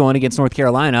 everything was going against North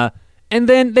Carolina. And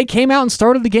then they came out and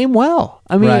started the game well.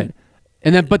 I mean... Right.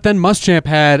 But then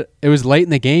Muschamp it was late in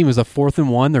the game. It was a 4th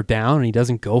and 1. They're down, and he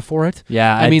doesn't go for it.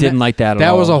 Yeah, I didn't like that at all.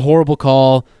 That was a horrible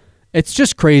call. It's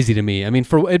just crazy to me. I mean,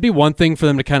 it'd be one thing for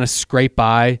them to kind of scrape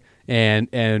by and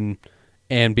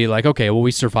be like, okay, well, we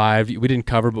survived. We didn't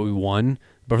cover, but we won.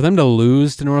 But for them to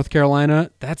lose to North Carolina,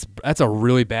 that's a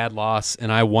really bad loss.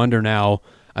 And I wonder now,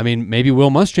 I mean, maybe Will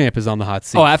Muschamp is on the hot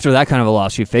seat. Oh, after that kind of a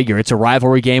loss, you figure. It's a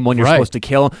rivalry game when you're supposed to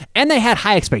kill. And they had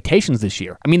high expectations this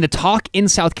year. I mean, the talk in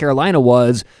South Carolina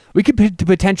was we could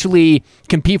potentially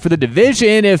compete for the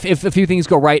division if a few things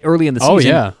go right early in the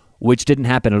season, which didn't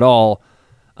happen at all.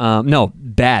 No,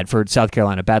 bad for South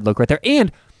Carolina. Bad look right there.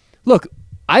 And, look,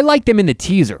 I like them in the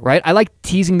teaser, right? I like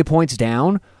teasing the points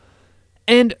down.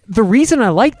 And the reason I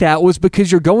like that was because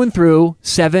you're going through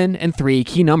 7 and 3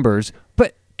 key numbers,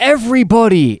 but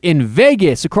everybody in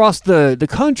Vegas, across the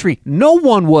country, no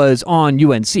one was on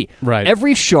UNC. Right.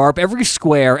 Every sharp, every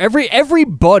square,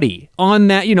 everybody on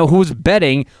that, who was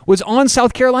betting was on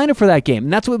South Carolina for that game.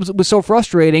 And that's what was so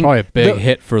frustrating. Probably a big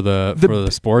hit for the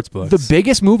sports books. The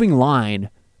biggest moving line,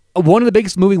 one of the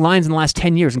biggest moving lines in the last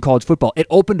 10 years in college football. It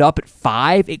opened up at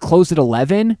 5. It closed at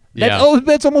 11.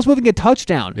 That's almost moving a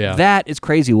touchdown. Yeah. That is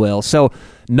crazy, Will. So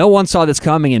no one saw this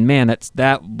coming, and man,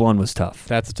 that one was tough.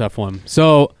 That's a tough one.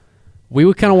 So we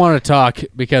would kind of want to talk,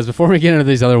 because before we get into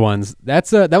these other ones, that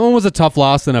one was a tough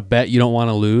loss and a bet you don't want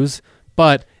to lose,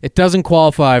 but it doesn't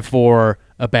qualify for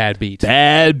a bad beat.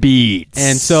 Bad beats.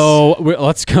 And so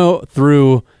let's go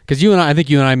through, because I think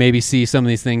you and I maybe see some of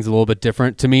these things a little bit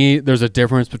different. To me, there's a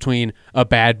difference between a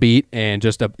bad beat and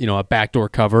just a backdoor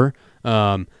cover.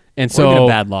 And so or even a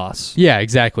bad loss. Yeah,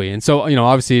 exactly. And so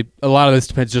obviously a lot of this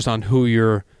depends just on who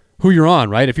you're on,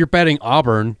 right? If you're betting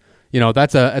Auburn,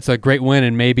 that's a great win,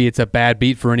 and maybe it's a bad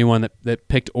beat for anyone that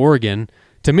picked Oregon.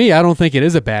 To me, I don't think it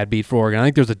is a bad beat for Oregon. I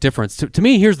think there's a difference. To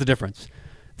me, here's the difference.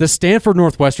 The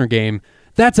Stanford-Northwestern game,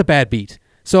 that's a bad beat.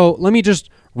 So let me just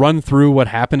run through what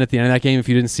happened at the end of that game if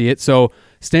you didn't see it. So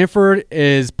Stanford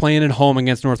is playing at home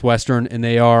against Northwestern, and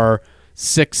they are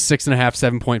 6.5,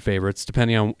 7-point favorites,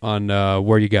 depending on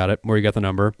where you got it, where you got the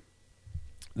number.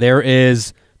 There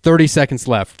is 30 seconds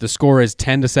left. The score is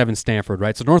 10-7 Stanford,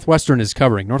 right? So Northwestern is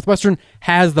covering. Northwestern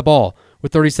has the ball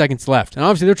with 30 seconds left. And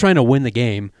obviously they're trying to win the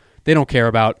game. They don't care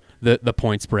about the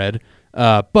point spread.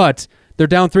 But they're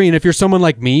down 3, and if you're someone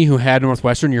like me who had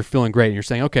Northwestern, you're feeling great, and you're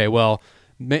saying, okay, well,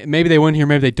 maybe they win here,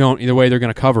 maybe they don't. Either way, they're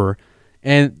going to cover.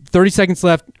 And 30 seconds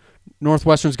left,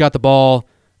 Northwestern's got the ball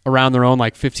around their own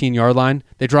 15-yard line.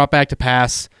 They drop back to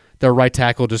pass. Their right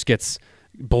tackle just gets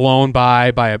blown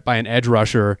by an edge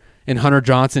rusher, and Hunter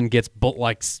Johnson gets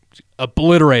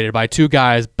obliterated by 2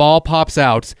 guys. Ball pops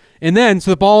out, and then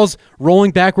so the ball's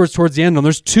rolling backwards towards the end zone.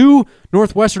 There's 2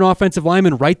 Northwestern offensive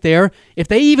linemen right there. If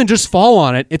they even just fall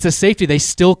on it, it's a safety. They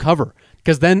still cover,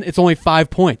 because then it's only 5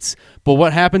 points. But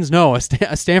what happens? No, a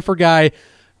Stanford guy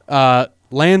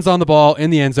lands on the ball in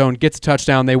the end zone, gets a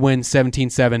touchdown. They win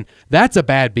 17-7. That's a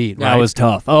bad beat, right? That was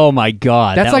tough. Oh, my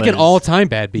God. That's an all-time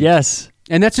bad beat. Yes.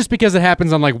 And that's just because it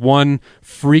happens on one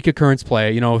freak occurrence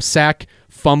play. Sack,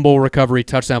 fumble, recovery,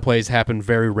 touchdown plays happen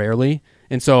very rarely.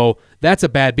 And so that's a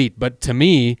bad beat. But to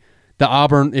me, the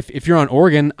Auburn, if you're on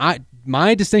Oregon,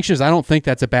 my distinction is I don't think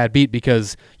that's a bad beat,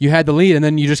 because you had the lead and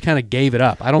then you just kind of gave it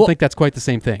up. I don't think that's quite the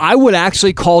same thing. I would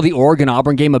actually call the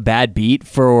Oregon-Auburn game a bad beat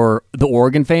for the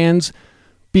Oregon fans,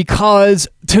 because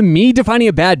to me, defining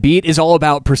a bad beat is all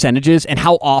about percentages and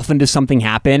how often does something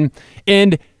happen.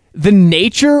 And the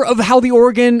nature of how the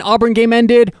Oregon-Auburn game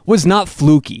ended was not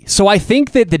fluky. So I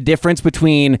think that the difference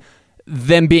between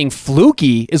them being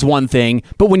fluky is one thing,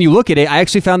 but when you look at it, I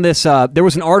actually found this, there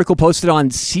was an article posted on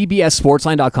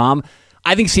CBSSportsline.com.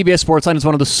 I think CBS Sportsline is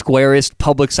one of the squarest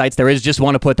public sites there is. Just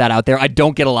want to put that out there. I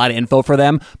don't get a lot of info for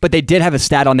them, but they did have a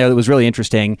stat on there that was really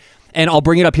interesting, and I'll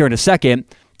bring it up here in a second.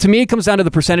 To me, it comes down to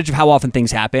the percentage of how often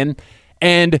things happen.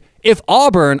 And if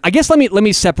Auburn, I guess let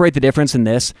me separate the difference in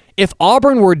this. If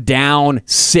Auburn were down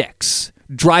 6,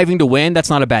 driving to win, that's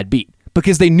not a bad beat,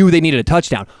 because they knew they needed a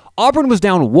touchdown. Auburn was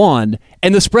down 1,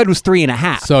 and the spread was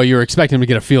 3.5. So you're expecting them to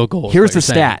get a field goal. Here's the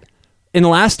stat. In the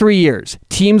last 3 years,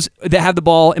 teams that have the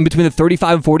ball in between the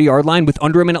 35 and 40-yard line with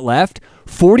under a minute left,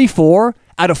 44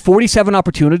 out of 47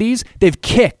 opportunities, they've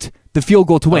kicked the field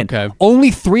goal to win. Okay.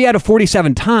 Only 3 out of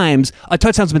 47 times a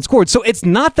touchdown's been scored. So it's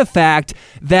not the fact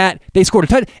that they scored a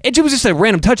touchdown. It was just a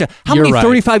random touchdown. How many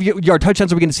 35-yard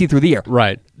touchdowns are we going to see through the year?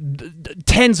 Right.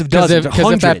 Tens of dozens, Because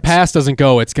hundreds. if that pass doesn't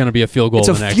go, it's going to be a field goal. It's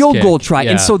a the next field kick. goal try.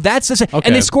 Yeah. And so that's the Okay.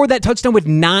 And they scored that touchdown with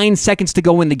 9 seconds to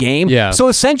go in the game. Yeah. So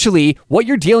essentially, what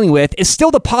you're dealing with is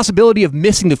still the possibility of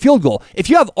missing the field goal. If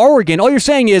you have Oregon, all you're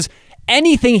saying is,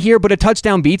 anything here but a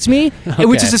touchdown beats me,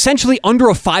 which is essentially under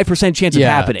a 5% chance of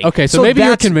happening. Okay, so maybe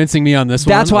you're convincing me on this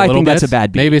one. That's why I think that's a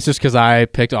bad beat. Maybe it's just because I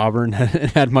picked Auburn and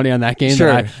had money on that game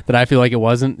Sure. that I feel like it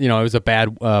wasn't. It was a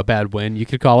bad win, you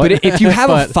could call it. But if you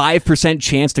have a 5%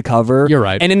 chance to cover, you're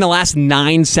right. And in the last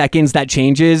 9 seconds that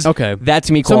changes, okay, that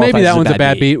to me so qualifies maybe that as one's a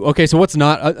bad beat. Okay, so what's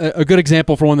not a good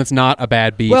example for one that's not a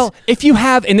bad beat? Well, if you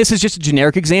have, and this is just a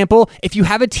generic example, if you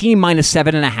have a team minus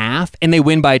 7.5 and they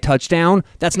win by a touchdown,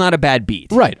 that's not a bad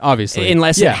beat. Right, obviously.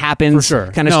 Unless it happens for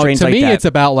sure. kind of strange to like me, that. it's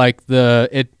about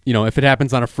if it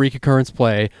happens on a freak occurrence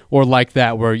play or like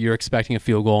that where you're expecting a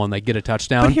field goal and they get a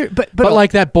touchdown. But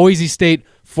like that Boise State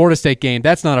Florida State game,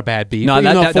 that's not a bad beat. No,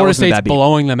 that Florida wasn't a State's bad beat.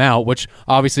 blowing them out, which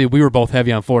obviously we were both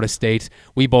heavy on Florida State.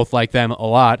 We both like them a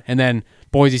lot. And then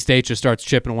Boise State just starts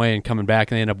chipping away and coming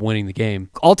back, and they end up winning the game.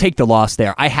 I'll take the loss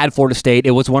there. I had Florida State.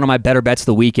 It was one of my better bets of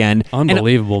the weekend.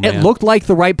 Unbelievable, and man. It looked like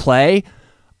the right play.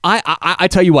 I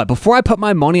tell you what, before I put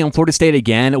my money on Florida State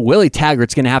again, Willie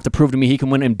Taggart's going to have to prove to me he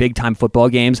can win in big-time football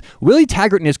games. Willie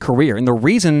Taggart in his career, and the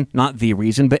reason, not the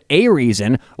reason, but a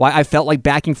reason why I felt like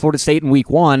backing Florida State in week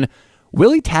 1,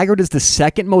 Willie Taggart is the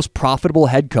second most profitable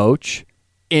head coach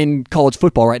in college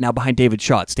football right now behind David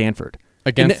Shaw at Stanford.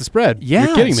 Against the spread. Yes.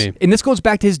 You're kidding me. And this goes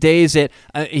back to his days at,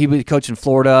 he was coaching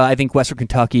Florida, I think Western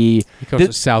Kentucky. He coached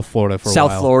at South Florida for a while.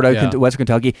 South Florida, Yeah. Western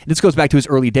Kentucky. This goes back to his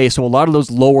early days, so a lot of those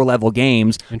lower-level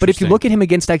games. But if you Interesting. look at him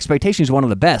against expectations, he's one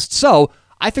of the best. So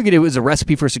I figured it was a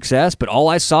recipe for success, but all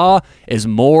I saw is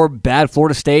more bad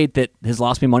Florida State that has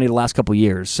lost me money the last couple of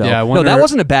years. So Yeah, I no, wonder- that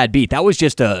wasn't a bad beat. That was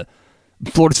just a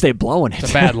Florida State blowing it. It's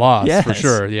a bad loss, for Yes.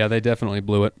 sure. Yeah, they definitely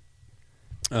blew it.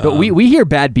 But we hear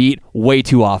bad beat way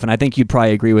too often. I think you'd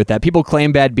probably agree with that. People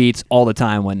claim bad beats all the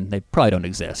time when they probably don't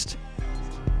exist.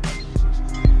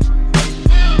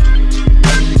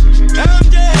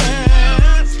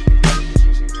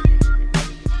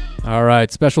 All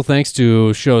right. Special thanks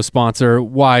to show sponsor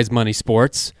Wise Money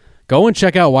Sports. Go and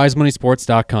check out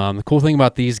wisemoneysports.com. The cool thing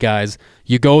about these guys,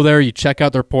 you go there, you check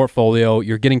out their portfolio,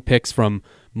 you're getting picks from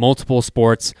multiple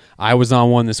sports. I was on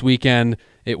one this weekend.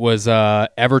 It was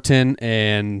Everton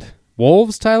and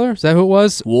Wolves, Tyler? Is that who it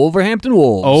was? Wolverhampton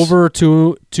Wolves. Over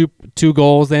two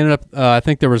goals. They ended up, I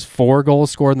think there was 4 goals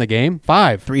scored in the game.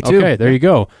 5. 3-2. Okay, there you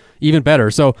go. Even better.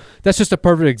 So that's just a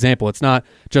perfect example. It's not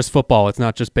just football. It's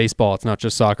not just baseball. It's not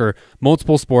just soccer.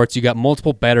 Multiple sports. You got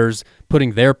multiple bettors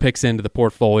putting their picks into the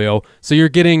portfolio. So you're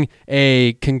getting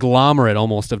a conglomerate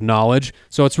almost of knowledge.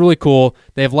 So it's really cool.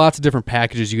 They have lots of different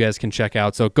packages you guys can check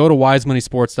out. So go to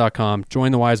wisemoneysports.com.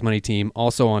 Join the Wise Money team.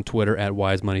 Also on Twitter at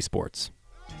Wise Money Sports.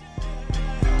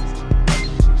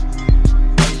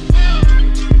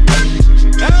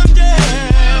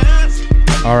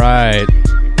 All right.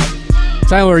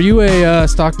 Tyler, are you a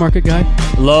stock market guy?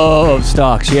 Love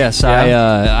stocks, yes.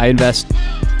 Yeah. I invest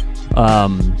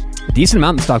decent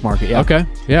amount in the stock market, yeah. Okay.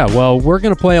 Yeah. Well, we're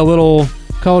going to play a little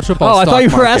college football Oh, I stock thought you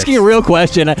were markets. asking a real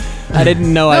question. I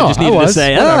didn't know. No, I just I needed to was.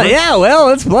 say, Whatever. yeah, well,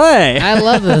 let's play. I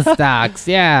love the stocks.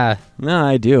 Yeah. No,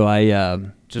 I do. I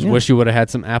Just wish you would have had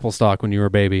some Apple stock when you were a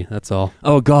baby. That's all.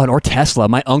 Oh, God, or Tesla.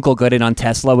 My uncle got in on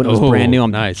Tesla when it was Oh, brand new. I'm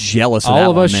nice. jealous of all that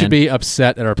of one, us man. should be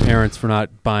upset at our parents for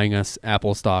not buying us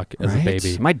Apple stock as Right? a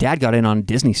baby. My dad got in on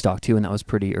Disney stock, too, and that was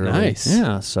pretty early. Nice.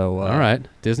 Yeah, so... All right.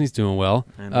 Disney's doing well.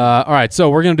 All right. So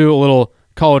we're going to do a little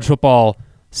college football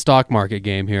stock market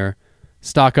game here.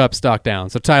 Stock up, stock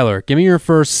down. So, Tyler, give me your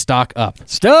first stock up.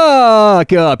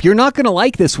 Stock up. You're not going to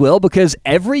like this, Will, because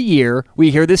every year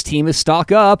we hear this team is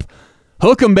stock up.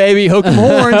 Hook 'em, baby. Hook 'em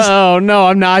horns. Oh, no,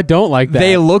 I'm not. I don't like that.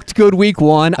 They looked good week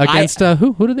 1. Against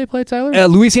who? Who did they play, Tyler?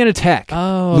 Louisiana Tech.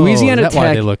 Oh, Louisiana is that Tech.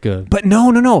 why they look good? But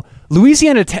no.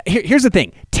 Louisiana Tech. Here's the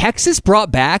thing. Texas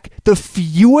brought back the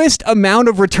fewest amount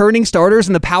of returning starters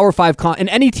in the Power 5 in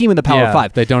any team in the Power Yeah,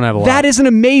 5. they don't have a lot. That is an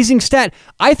amazing stat.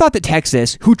 I thought that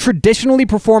Texas, who traditionally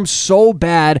performs so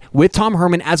bad with Tom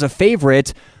Herman as a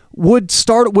favorite, would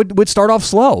start off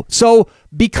slow. So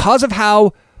because of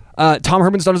how Tom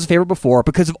Herman's done as a favorite before,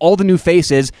 because of all the new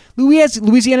faces,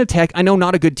 Louisiana Tech, I know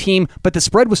not a good team, but the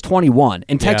spread was 21,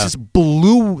 and Texas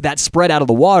blew that spread out of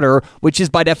the water, which is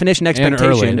by definition And expectation.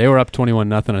 early. They were up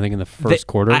 21-0, I think, in the first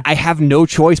quarter. I have no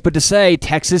choice but to say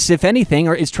Texas, if anything,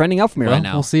 is trending up for me right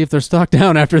now. We'll see if they're stock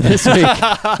down after this week.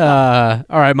 All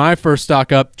right, my first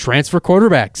stock up, transfer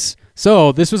quarterbacks.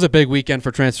 So this was a big weekend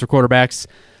for transfer quarterbacks.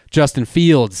 Justin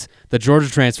Fields, the Georgia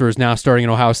transfer, is now starting at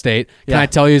Ohio State. Can I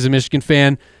tell you, as a Michigan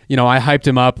fan, I hyped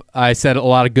him up. I said a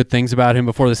lot of good things about him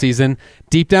before the season.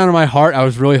 Deep down in my heart, I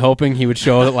was really hoping he would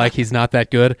show that he's not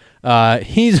that good.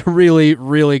 He's really,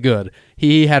 really good.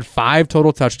 He had 5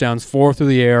 total touchdowns, 4 through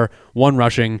the air, 1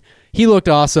 rushing. He looked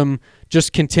awesome.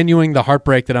 Just continuing the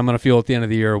heartbreak that I'm going to feel at the end of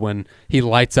the year when he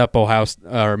lights up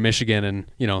Michigan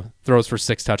and throws for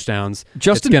 6 touchdowns.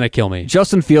 It's going to kill me.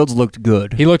 Justin Fields looked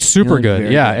good. He looked super looked good,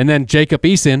 very yeah. good. And then Jacob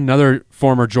Eason, another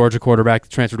former Georgia quarterback,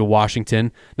 transferred to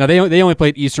Washington. Now they only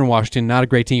played Eastern Washington, not a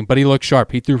great team, but he looked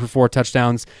sharp. He threw for 4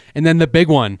 touchdowns. And then the big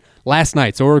one last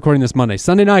night. So we're recording this Monday,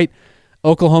 Sunday night.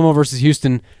 Oklahoma versus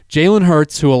Houston. Jalen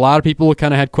Hurts, who a lot of people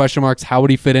kind of had question marks, how would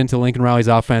he fit into Lincoln Riley's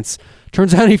offense?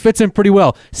 Turns out he fits in pretty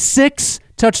well. 6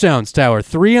 touchdowns, Tower.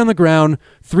 3 on the ground,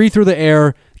 3 through the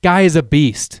air. Guy is a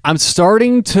beast. I'm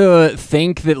starting to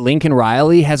think that Lincoln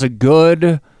Riley has a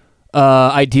good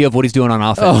idea of what he's doing on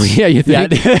offense. Oh yeah, you think,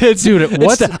 dude?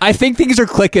 I think things are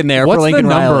clicking there what's for Lincoln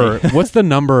the number? Riley. What's the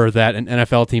number that an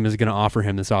NFL team is going to offer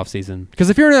him this offseason? Because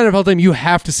if you're an NFL team, you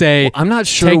have to say, I'm not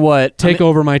sure take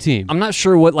over my team. I'm not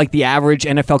sure what like the average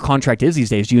NFL contract is these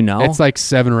days. Do you know? It's like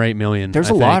 $7 or $8 million. There's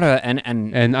a lot of and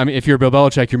I mean, if you're Bill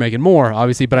Belichick, you're making more,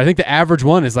 obviously. But I think the average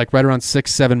one is like right around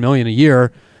 $6-7 million a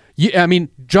year. I mean,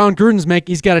 John Gruden's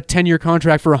he's got a 10-year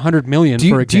contract for $100 million. For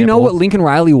example. Do you know what Lincoln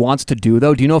Riley wants to do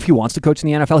though? Do you know if he wants to coach in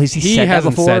the NFL? He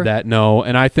hasn't said that, no.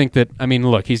 And I think that, I mean,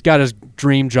 look, he's got his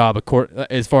dream job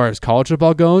as far as college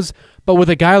football goes. But with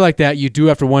a guy like that, you do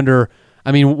have to wonder.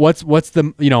 I mean, what's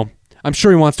the, you know, I'm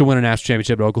sure he wants to win a national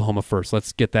championship at Oklahoma first.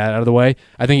 Let's get that out of the way.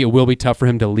 I think it will be tough for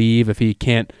him to leave if he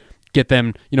can't get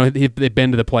them. You know, they've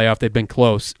been to the playoff, they've been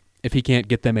close. If he can't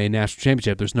get them a national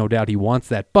championship, there's no doubt he wants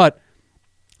that. But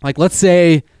like, let's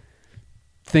say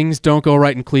things don't go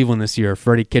right in Cleveland this year.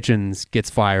 Freddie Kitchens gets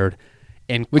fired,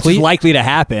 and which is likely to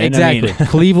happen. Exactly. I mean.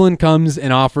 Cleveland comes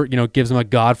and gives him a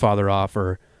Godfather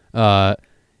offer.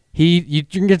 You're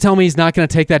gonna tell me he's not gonna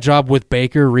take that job with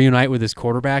Baker, reunite with his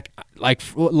quarterback? Like,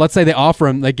 let's say they offer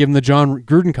him, they give him the John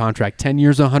Gruden contract, 10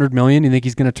 years, $100 million. You think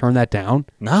he's gonna turn that down?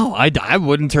 No, I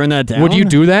wouldn't turn that down. Would you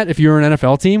do that if you were an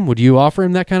NFL team? Would you offer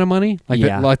him that kind of money?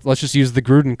 Yeah. Let's just use the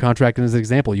Gruden contract as an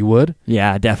example. You would?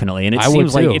 Yeah, definitely. And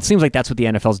it seems like that's what the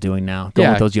NFL's doing now.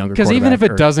 Going with those younger. Because even if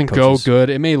it doesn't coaches. go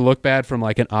good, it may look bad from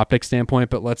like an optic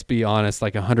standpoint. But let's be honest,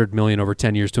 like $100 million over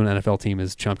 10 years to an NFL team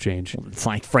is chump change. It's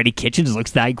like Freddie Kitchens looks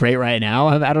that great right now.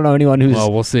 I don't know anyone who's.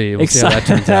 Well, we'll see. We'll see how that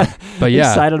turns out. But yeah,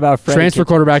 excited about Freddie transfer Kitchens.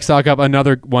 quarterback stock up.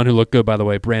 Another one who looked good, by the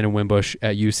way, Brandon Wimbush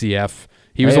at UCF.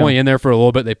 He was only in there for a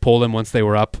little bit. They pulled him once they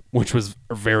were up, which was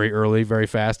very early, very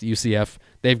fast. UCF,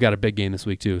 they've got a big game this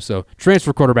week too. So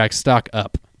transfer quarterback stock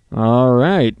up. All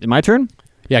right, my turn.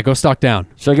 Yeah, go stock down.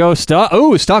 Should I go stock?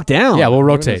 Oh, stock down. Yeah, we'll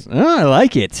rotate. Oh, I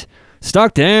like it.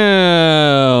 Stock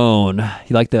down.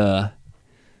 You like the?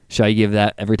 Shall I give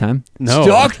that every time? No.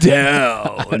 Stock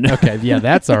down. Okay, yeah,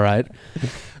 that's all right.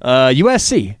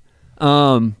 USC.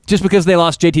 Just because they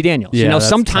lost JT Daniels. Yeah, that's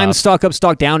sometimes tough. stock up,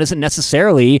 stock down isn't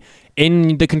necessarily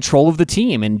in the control of the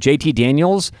team. And JT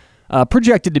Daniels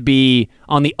projected to be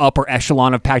on the upper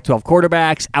echelon of Pac-12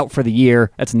 quarterbacks, out for the year.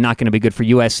 That's not going to be good for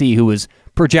USC, who was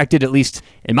projected, at least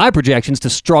in my projections, to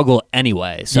struggle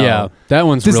anyway. So yeah, that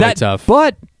one's really tough.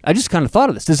 But I just kind of thought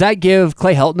of this. Does that give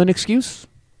Clay Helton an excuse?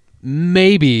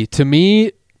 Maybe. To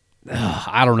me,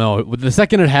 I don't know. The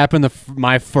second it happened,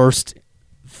 my first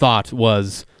thought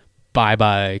was,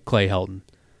 bye-bye Clay Helton.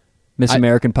 Miss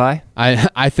American Pie?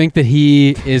 I think that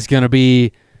he is going to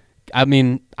be, I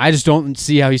mean, I just don't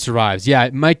see how he survives. Yeah,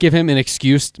 it might give him an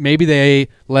excuse. Maybe they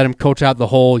let him coach out the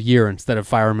whole year instead of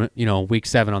fire him, week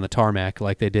 7 on the tarmac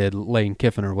like they did Lane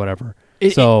Kiffin or whatever.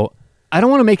 I don't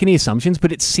want to make any assumptions,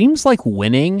 but it seems like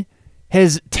winning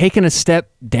has taken a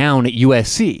step down at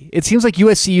USC. It seems like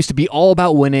USC used to be all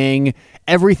about winning.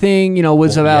 Everything,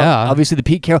 was about obviously the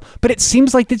Pete Carroll. But it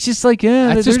seems like it's just like,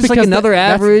 that's just like another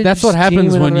average. That's what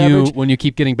happens team, when you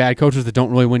keep getting bad coaches that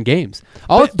don't really win games.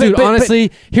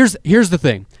 Honestly, here's the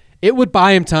thing. It would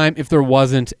buy him time if there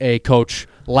wasn't a coach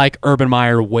like Urban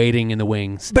Meyer waiting in the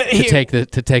wings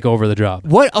to take over the job.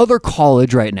 What other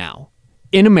college right now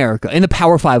in America, in the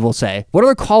Power 5, we'll say, what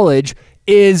other college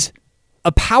is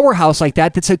a powerhouse like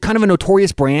that that's a kind of a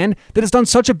notorious brand that has done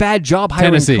such a bad job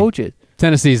hiring coaches?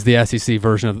 Tennessee's the SEC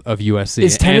version of USC.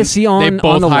 Is Tennessee they both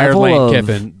on the hired level Lane of...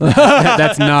 Kiffin.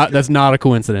 That's not a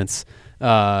coincidence.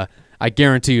 I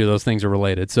guarantee you those things are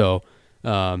related. So,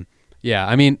 yeah,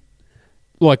 I mean,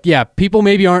 look, yeah, people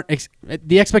maybe aren't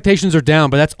the expectations are down,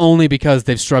 but that's only because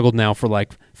they've struggled now for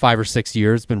like 5 or 6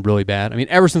 years. It's been really bad. I mean,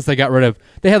 ever since they got rid of,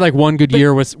 they had like one good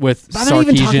year with Sarkisian. I'm not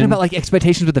even talking about like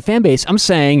expectations with the fan base. I'm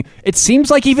saying it seems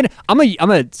like even I'm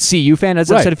a CU fan,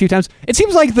 as I've said a few times. It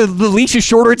seems like the leash is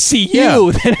shorter at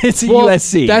CU than it's at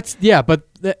USC. But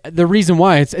the reason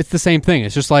why it's the same thing.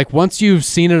 It's just like once you've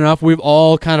seen it enough, we've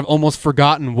all kind of almost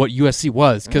forgotten what USC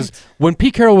was, because when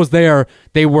Pete Carroll was there,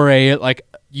 they were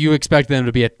you expect them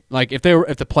to be if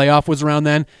the playoff was around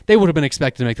then, they would have been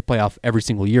expected to make the playoff every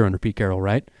single year under Pete Carroll,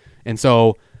 right? And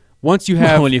so once you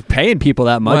have when you're paying people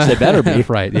that much, they better be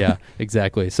right. Yeah,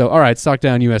 exactly. So all right, stock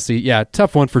down USC. Yeah,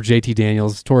 tough one for JT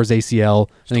Daniels. Tore his ACL.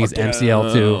 I think it's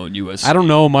MCL too. USC. I don't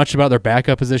know much about their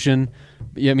backup position.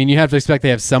 I mean, you have to expect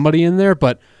they have somebody in there,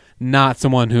 but not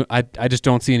someone who I just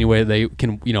don't see any way they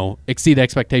can exceed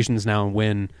expectations now and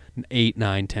win 8,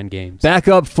 9, 10 games. Back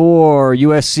up for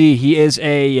USC. He is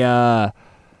a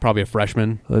probably a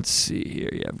freshman. Let's see here.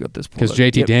 Yeah, I've got this pulled Because up.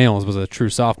 JT Yep. Daniels was a true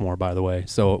sophomore, by the way.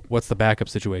 So what's the backup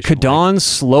situation? Kadon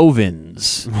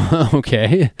Slovins. like?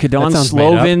 Okay. Kadon That sounds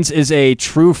made up. Slovins is a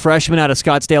true freshman out of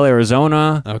Scottsdale,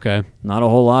 Arizona. Okay. Not a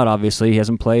whole lot, obviously. He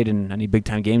hasn't played in any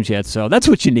big-time games yet, so that's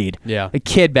what you need. Yeah. A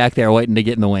kid back there waiting to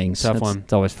get in the wings. Tough one.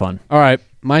 It's always fun. All right.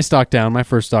 My stock down. My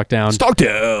first stock down.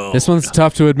 Stockdale! This one's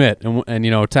tough to admit. And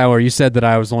you know, Tyler, you said that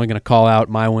I was only going to call out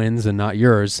my wins and not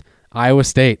yours. Iowa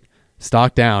State,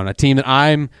 stock down. A team that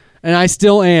I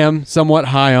still am somewhat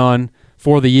high on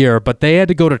for the year, but they had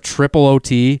to go to triple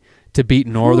OT to beat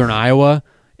Northern Iowa.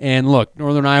 And look,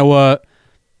 Northern Iowa,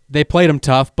 they played them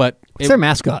tough, but What's their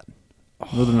mascot?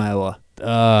 Northern Iowa.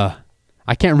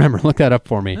 I can't remember. Look that up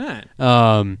for me. All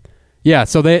right. Yeah,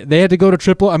 so they had to go to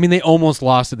triple. I mean, they almost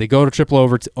lost it. They go to triple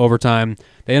overtime.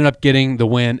 They ended up getting the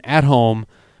win at home.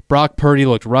 Brock Purdy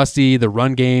looked rusty. The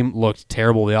run game looked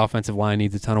terrible. The offensive line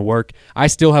needs a ton of work. I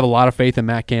still have a lot of faith in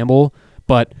Matt Campbell,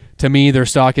 but to me, their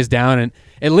stock is down, and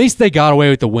at least they got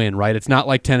away with the win, right? It's not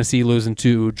like Tennessee losing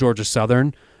to Georgia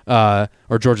Southern or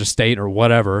Georgia State or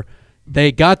whatever.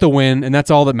 They got the win, and that's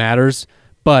all that matters.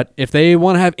 But if they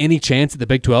want to have any chance at the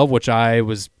Big 12, which I've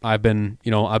been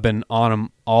on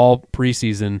them all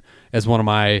preseason as one of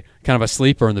my kind of a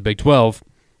sleeper in the Big 12.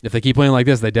 If they keep playing like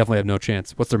this, they definitely have no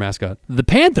chance. What's their mascot? The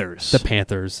Panthers. The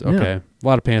Panthers. Okay, a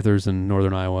lot of Panthers in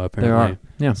Northern Iowa apparently. There are.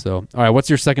 Yeah. So, all right, what's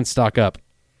your second stock up?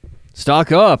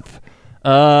 Stock up.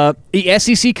 The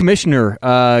SEC commissioner,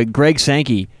 Greg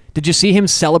Sankey. Did you see him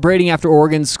celebrating after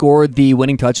Oregon scored the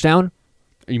winning touchdown?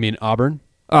 You mean Auburn?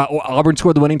 Auburn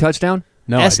scored the winning touchdown?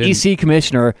 No, I SEC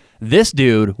commissioner, this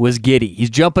dude was giddy. He's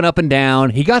jumping up and down.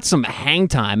 He got some hang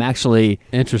time, actually.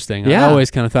 Interesting. Yeah. I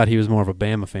always kind of thought he was more of a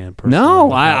Bama fan. Personally.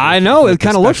 No, I know. It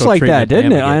kind of looks like that,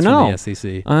 didn't it? I know. From the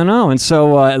SEC. I know. And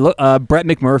so Brett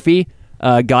McMurphy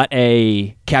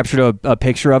captured a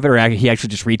picture of it, or he actually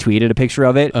just retweeted a picture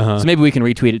of it. Uh-huh. So maybe we can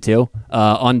retweet it too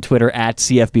on Twitter at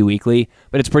CFB Weekly.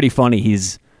 But it's pretty funny.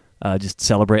 He's just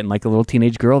celebrating like a little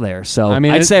teenage girl there. So I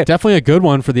mean, I'd it's say definitely a good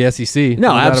one for the SEC. no,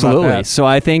 doubt about absolutely. that. So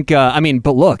I think,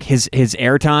 but look, his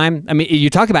airtime. I mean, you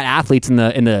talk about athletes in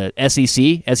the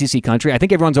SEC country. I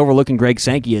think everyone's overlooking Greg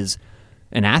Sankey as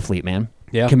an athlete, man.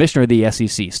 Yeah. Commissioner of the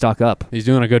SEC. Stock up. He's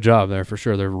doing a good job there for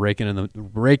sure. They're raking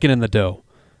in the dough.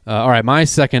 All right, my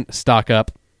second stock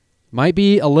up might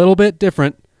be a little bit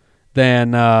different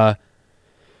than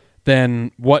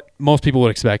what most people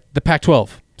would expect. The Pac-12.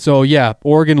 So, yeah,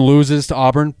 Oregon loses to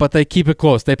Auburn, but they keep it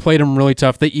close. They played them really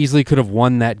tough. They easily could have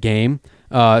won that game.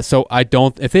 So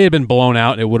if they had been blown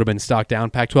out, it would have been stock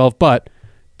down Pac-12, but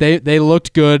they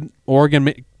looked good.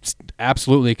 Oregon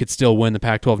absolutely could still win the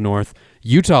Pac-12 North.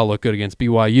 Utah looked good against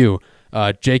BYU.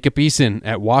 Jacob Eason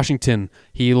at Washington,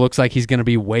 he looks like he's going to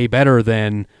be way better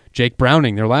than Jake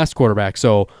Browning, their last quarterback.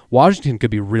 So Washington could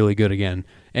be really good again.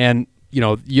 And,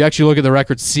 you actually look at the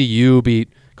record, CU beat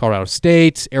Colorado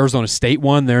State. Arizona State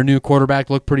won. Their new quarterback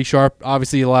looked pretty sharp.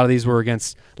 Obviously, a lot of these were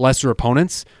against lesser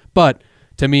opponents. But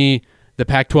to me, the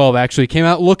Pac-12 actually came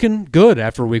out looking good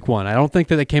after week one. I don't think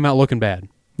that they came out looking bad.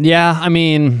 Yeah, I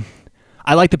mean,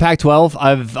 I like the Pac-12.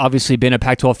 I've obviously been a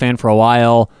Pac-12 fan for a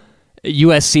while.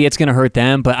 USC, it's going to hurt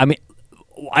them. But, I mean,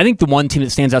 I think the one team that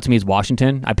stands out to me is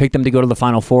Washington. I picked them to go to the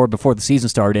Final Four before the season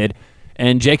started.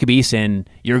 And Jacob Eason,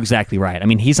 you're exactly right. I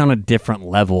mean, he's on a different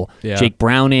level. Yeah. Jake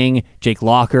Browning, Jake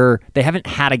Locker, they haven't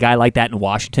had a guy like that in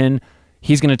Washington.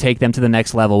 He's going to take them to the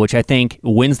next level, which I think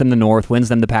wins them the North, wins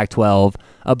them the Pac-12.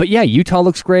 But yeah, Utah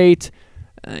looks great.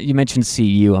 You mentioned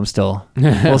CU.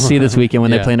 We'll see this weekend when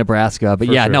they play Nebraska. But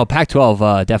For yeah, sure. no,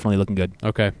 Pac-12 definitely looking good.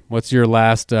 Okay. What's your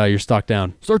last, your stock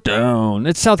down? Start down.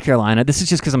 It's South Carolina. This is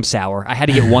just because I'm sour. I had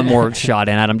to get one more shot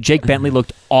in at him. Jake Bentley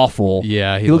looked awful.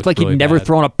 Yeah, he looked looked like really he'd never bad.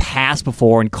 thrown a pass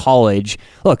before in college.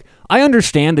 Look, I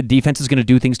understand the defense is going to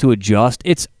do things to adjust.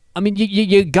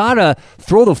 You gotta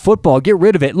throw the football, get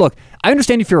rid of it. Look, I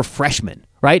understand if you're a freshman,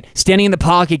 right? Standing in the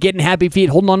pocket, getting happy feet,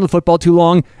 holding on to the football too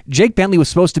long. Jake Bentley was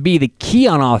supposed to be the key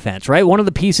on offense, right? One of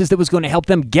the pieces that was going to help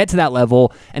them get to that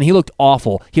level, and he looked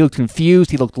awful. He looked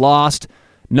confused. He looked lost.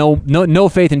 No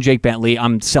faith in Jake Bentley.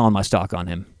 I'm selling my stock on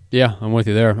him. Yeah, I'm with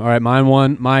you there. All right,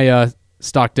 my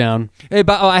stock down. Hey,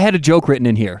 but I had a joke written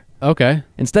in here. Okay.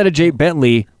 Instead of Jake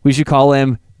Bentley, we should call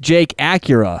him Jake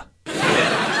Acura.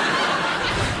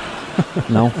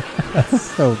 No?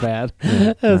 So bad.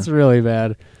 That's really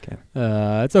bad. Okay.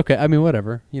 It's okay. I mean,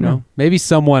 whatever. Maybe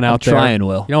someone out there. trying,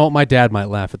 Will. You know what? My dad might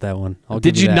laugh at that one.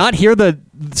 Did you not hear the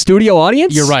studio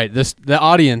audience? You're right. The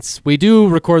audience. We do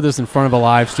record this in front of a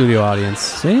live studio audience.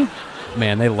 See?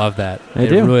 Man, they love that. They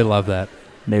do. Really love that.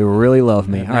 They really love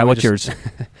me. Yeah, All right, we what's just-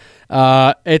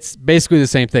 yours? It's basically the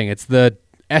same thing. It's the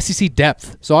SEC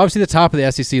depth. So obviously the top of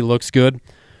the SEC looks good.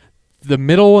 the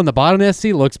middle and the bottom of the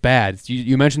SEC looks bad.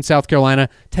 You mentioned South Carolina.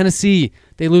 Tennessee,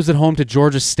 they lose at home to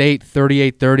Georgia State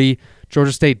 38-30.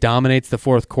 Georgia State dominates the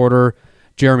fourth quarter.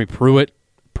 Jeremy Pruitt,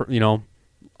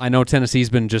 I know Tennessee's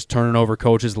been just turning over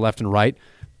coaches left and right,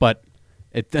 but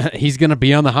he's going to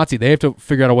be on the hot seat. They have to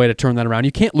figure out a way to turn that around.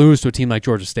 You can't lose to a team like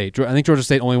Georgia State. I think Georgia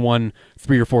State only won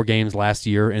 3 or 4 games last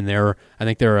year in I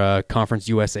think they're a Conference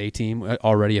USA team,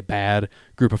 already a bad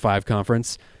Group of 5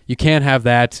 conference. You can't have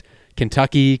that.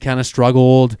 Kentucky kind of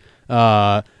struggled.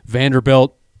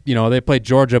 Vanderbilt, they played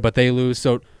Georgia, but they lose.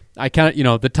 So I kind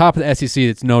of, the top of the SEC,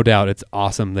 it's no doubt, it's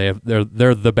awesome. They're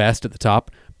the best at the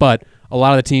top. But a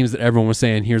lot of the teams that everyone was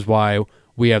saying, here's why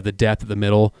we have the depth at the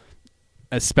middle,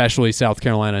 especially South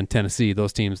Carolina and Tennessee,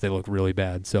 those teams, they look really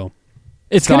bad. So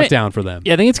it's down for them.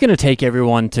 Yeah, I think it's going to take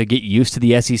everyone to get used to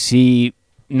the SEC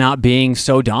not being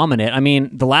so dominant. I mean,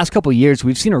 the last couple of years,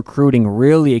 we've seen recruiting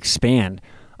really expand.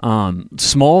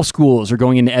 Small schools are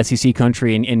going into SEC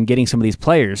country and getting some of these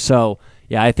players. So,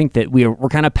 yeah, I think that we're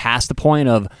kind of past the point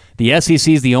of the SEC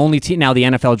is the only team. Now, the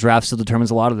NFL draft still determines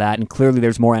a lot of that, and clearly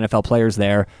there's more NFL players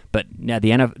there. But yeah,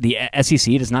 the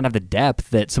SEC does not have the depth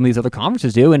that some of these other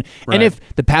conferences do. And if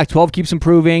the Pac-12 keeps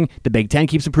improving, the Big Ten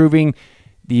keeps improving,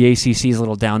 the ACC is a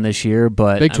little down this year.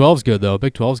 But Big 12's good, though.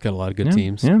 Big 12's got a lot of good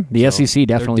teams. Yeah, the SEC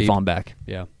definitely falling back.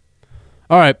 Yeah.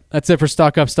 All right, that's it for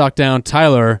Stock Up, Stock Down.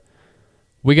 Tyler,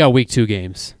 we got week 2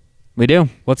 games. We do.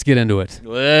 Let's get into it.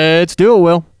 Let's do it,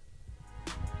 Will.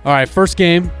 All right, first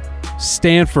game,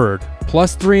 Stanford,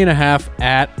 plus 3.5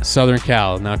 at Southern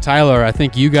Cal. Now, Tyler, I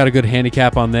think you got a good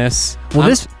handicap on this. Well,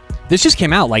 this just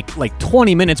came out like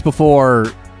 20 minutes before,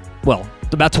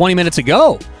 about 20 minutes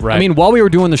ago. Right. I mean, while we were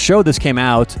doing the show, this came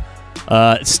out.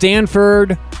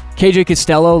 Stanford, KJ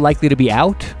Costello likely to be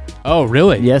out. Oh,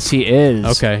 really? Yes, he is.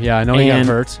 Okay, yeah, I know he got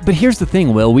hurt. But here's the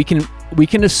thing, Will. We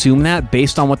can assume that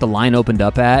based on what the line opened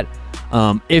up at.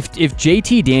 If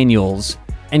JT Daniels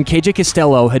and KJ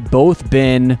Costello had both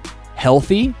been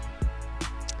healthy,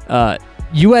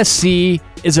 USC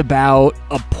is about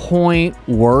a point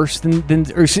worse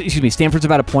Stanford's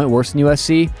about a point worse than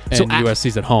USC. And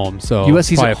USC's at home, so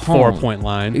USC's probably at home. 4-point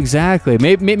line. Exactly.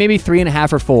 Maybe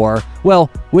 3.5 or 4. Well,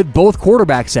 with both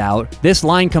quarterbacks out, this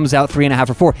line comes out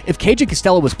 3.5 or 4. If KJ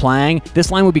Costello was playing,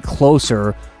 this line would be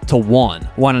closer to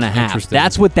 1.5.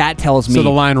 That's what that tells me. So the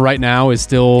line right now is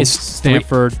still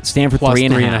Stanford plus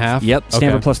 3.5? Yep,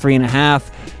 Stanford plus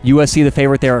 3.5. USC the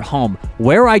favorite there at home.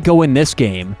 Where I go in this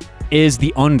game is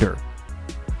the under.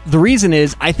 The reason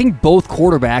is I think both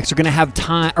quarterbacks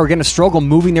are going to struggle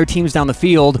moving their teams down the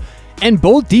field, and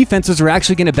both defenses are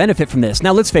actually going to benefit from this.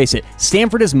 Now, let's face it,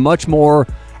 Stanford is much more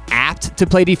apt to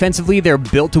play defensively. They're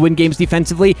built to win games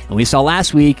defensively, and we saw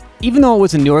last week, even though it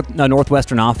was a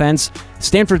Northwestern offense,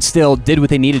 Stanford still did what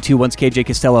they needed to once KJ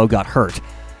Costello got hurt.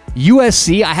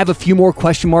 USC, I have a few more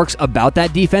question marks about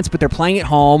that defense, but they're playing at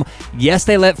home. Yes,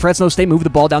 they let Fresno State move the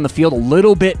ball down the field a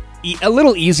little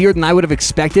easier than I would have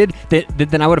expected,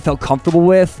 than I would have felt comfortable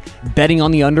with betting on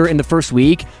the under in the first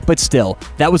week. But still,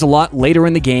 that was a lot later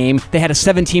in the game. They had a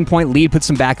 17-point lead, put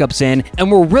some backups in,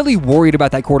 and we're really worried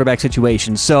about that quarterback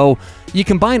situation. So you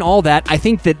combine all that, I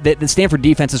think that the Stanford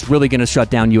defense is really going to shut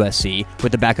down USC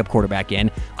with the backup quarterback in.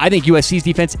 I think USC's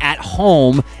defense at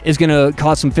home is going to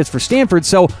cause some fits for Stanford,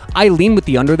 so I lean with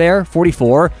the under there,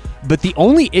 44. But the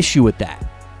only issue with that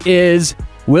is,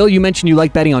 Will, you mentioned you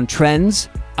like betting on trends.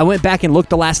 I went back and looked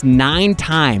the last 9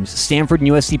 times Stanford and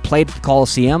USC played at the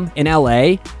Coliseum in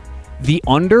LA. The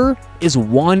under is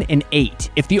 1-8.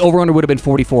 If the over-under would have been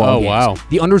 44 games. Wow.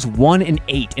 The under's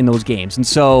 1-8 in those games. And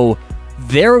so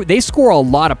they score a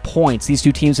lot of points, these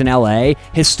two teams in LA,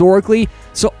 historically.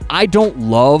 So I don't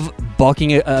love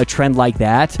bucking a trend like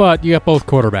that. But you got both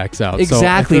quarterbacks out. Exactly.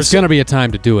 So if there's going to be a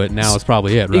time to do it, now it's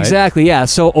probably it, right? Exactly, yeah.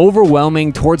 So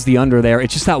overwhelming towards the under there.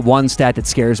 It's just that one stat that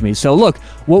scares me. So look,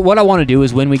 what I want to do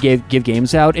is when we give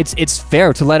games out, it's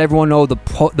fair to let everyone know the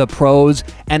pros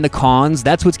and the cons.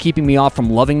 That's what's keeping me off from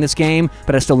loving this game,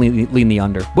 but I still lean the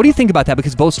under. What do you think about that?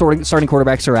 Because both starting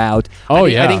quarterbacks are out.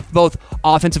 I think both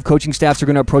offensive coaching staffs are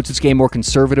going to approach this game more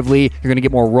conservatively. You're going to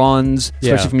get more runs,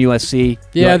 especially from USC.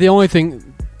 Yeah, the only thing...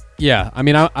 Yeah, I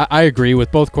mean, I agree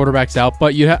with both quarterbacks out,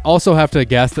 but you also have to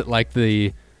guess that like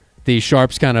the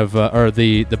sharps kind of or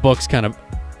the books kind of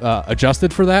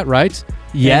adjusted for that, right?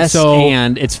 Yes,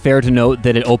 and it's fair to note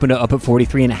that it opened up at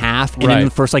 43.5, and in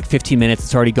the first 15 minutes,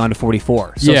 it's already gone to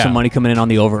 44. So some money coming in on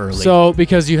the over early. So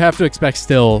because you have to expect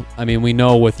still, I mean, we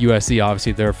know with USC,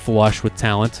 obviously they're flush with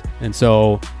talent, and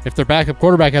so if their backup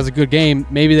quarterback has a good game,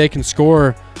 maybe they can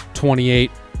score 28.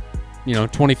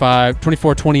 25,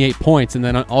 24, 28 points, and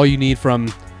then all you need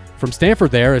from from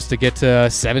Stanford there is to get to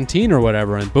 17 or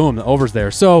whatever, and boom, the over's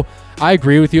there. So I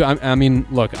agree with you. I mean,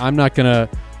 look, I'm not going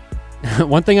to...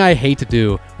 One thing I hate to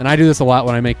do, and I do this a lot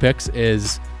when I make picks,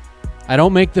 is I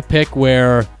don't make the pick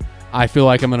where I feel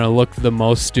like I'm going to look the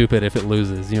most stupid if it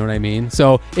loses. You know what I mean?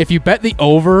 So if you bet the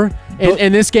over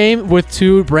in this game with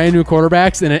two brand new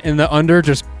quarterbacks and the under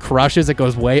just crushes, it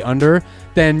goes way under,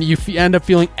 then you end up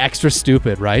feeling extra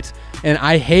stupid, right? And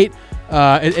I hate...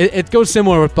 it goes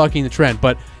similar with bucking the trend,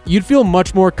 but you'd feel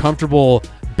much more comfortable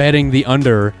betting the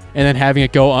under and then having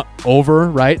it go over,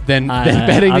 right? Than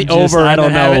betting the over. I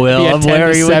don't know, Will. I'm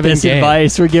wary with this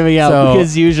advice we're giving out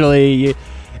because usually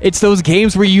it's those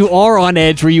games where you are on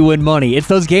edge where you win money. It's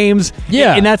those games,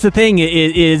 and that's the thing.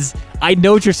 Is I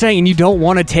know what you're saying, and you don't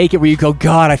want to take it where you go,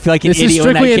 God, I feel like an idiot. This is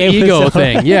strictly an ego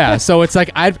thing, yeah. So it's like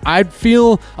I'd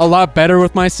feel a lot better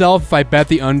with myself if I bet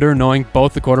the under, knowing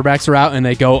both the quarterbacks are out and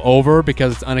they go over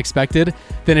because it's unexpected,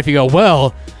 than if you go,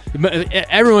 well,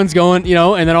 everyone's going,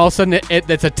 and then all of a sudden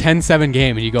it's a 10-7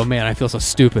 game, and you go, man, I feel so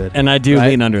stupid. And I do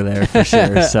lean under there for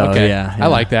sure. So okay. yeah, I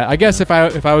like that. I guess if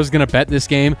I was gonna bet this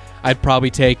game, I'd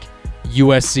probably take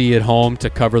USC at home to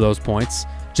cover those points,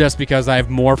 just because I have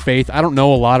more faith. I don't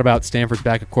know a lot about Stanford's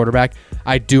backup quarterback.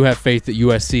 I do have faith that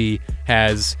USC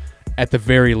has, at the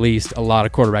very least, a lot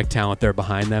of quarterback talent there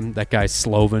behind them. That guy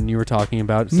Slovin you were talking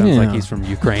about, it sounds like he's from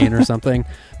Ukraine or something.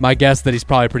 My guess that he's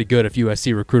probably pretty good if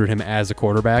USC recruited him as a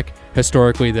quarterback.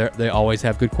 Historically, they always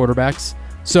have good quarterbacks.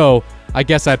 So I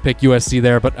guess I'd pick USC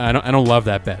there, but I don't love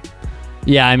that bet.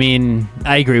 Yeah, I mean,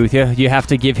 I agree with you. You have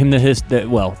to give him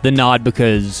the nod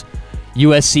because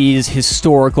USC's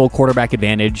historical quarterback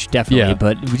advantage, definitely,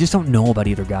 but we just don't know about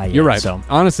either guy yet. You're right. So.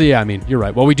 Honestly, yeah, I mean, you're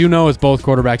right. What we do know is both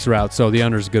quarterbacks are out, so the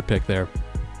under is a good pick there.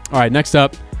 All right, next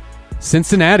up,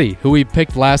 Cincinnati, who we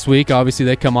picked last week. Obviously,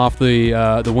 they come off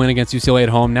the win against UCLA at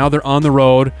home. Now they're on the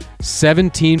road,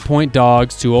 17-point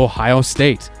dogs to Ohio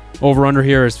State. Over-under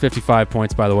here is 55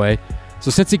 points, by the way.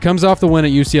 So since he comes off the win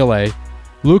at UCLA,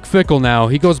 Luke Fickell now,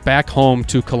 he goes back home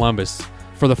to Columbus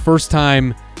for the first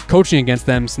time coaching against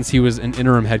them since he was an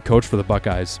interim head coach for the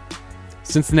Buckeyes.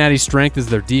 Cincinnati's strength is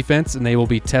their defense, and they will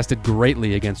be tested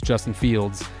greatly against Justin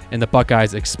Fields and the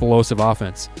Buckeyes' explosive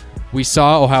offense. We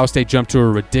saw Ohio State jump to a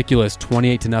ridiculous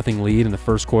 28-0 lead in the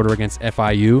first quarter against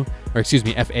FAU,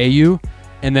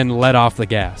 and then let off the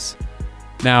gas.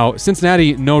 Now,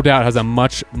 Cincinnati no doubt has a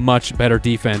much, much better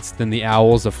defense than the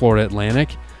Owls of Florida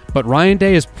Atlantic, but Ryan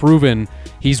Day has proven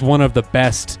he's one of the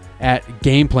best at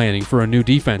game planning for a new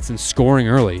defense and scoring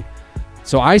early.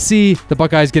 So I see the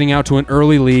Buckeyes getting out to an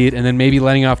early lead and then maybe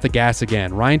letting off the gas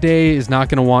again. Ryan Day is not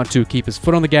going to want to keep his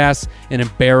foot on the gas and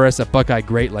embarrass a Buckeye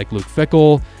great like Luke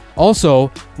Fickell. Also,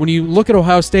 when you look at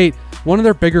Ohio State, one of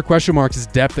their bigger question marks is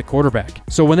depth at quarterback.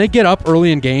 So when they get up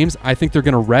early in games, I think they're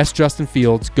going to rest Justin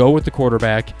Fields, go with the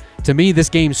quarterback. To me, this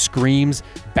game screams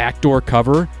backdoor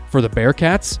cover for the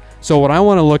Bearcats. So what I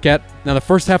want to look at, now the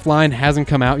first half line hasn't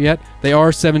come out yet. They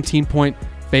are 17-point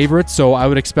favorites, so I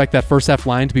would expect that first half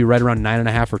line to be right around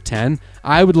 9.5 or 10.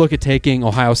 I would look at taking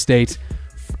Ohio State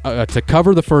to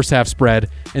cover the first half spread,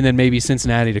 and then maybe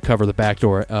Cincinnati to cover the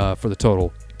backdoor for the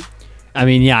total. I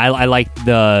mean, yeah, I like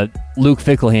the Luke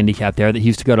Fickell handicap there that he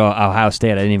used to go to Ohio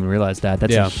State. I didn't even realize that.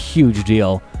 That's a huge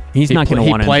deal. He's not going to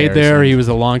want to. He played there. He was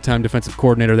a longtime defensive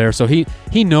coordinator there, so he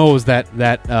knows that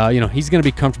he's going to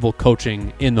be comfortable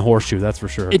coaching in the horseshoe. That's for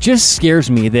sure. It just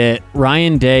scares me that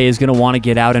Ryan Day is going to want to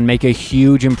get out and make a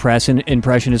huge impression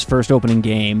his first opening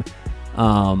game.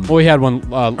 Well, he had one.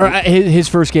 His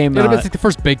first game. It's like the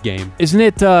first big game. Isn't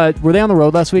it? Were they on the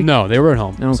road last week? No, they were at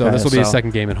home. Okay, so this will be his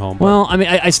second game at home. Well, I mean,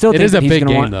 I still think it is a big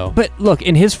game, want, though. But look,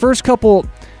 I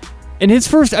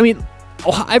mean,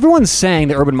 everyone's saying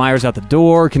that Urban Meyer's out the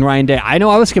door. Can Ryan Day? I know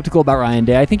I was skeptical about Ryan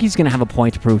Day. I think he's going to have a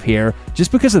point to prove here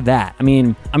just because of that. I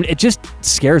mean, it just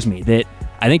scares me that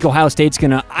I think Ohio State's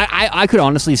going to. I could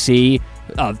honestly see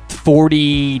a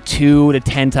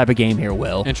 42-10 type of game here,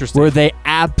 Will. Interesting. Where they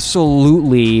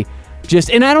absolutely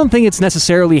just, and I don't think it's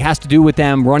necessarily has to do with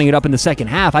them running it up in the second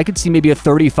half. I could see maybe a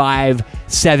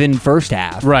 35-7 first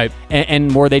half. Right.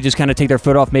 And where they just kind of take their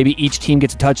foot off. Maybe each team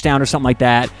gets a touchdown or something like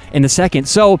that in the second.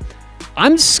 So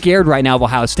I'm scared right now of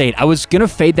Ohio State. I was going to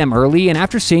fade them early, and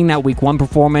after seeing that week one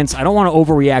performance, I don't want to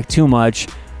overreact too much.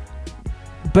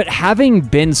 But having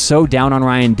been so down on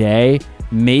Ryan Day,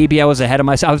 maybe I was ahead of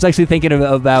myself. I was actually thinking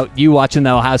about you watching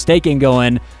the Ohio State game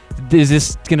going, is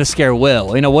this going to scare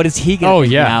Will? What is he going to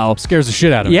do now? Scares the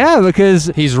shit out of him. Yeah, because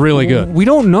he's really good. We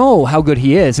don't know how good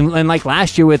he is. And like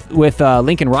last year with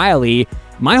Lincoln Riley,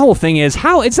 my whole thing is,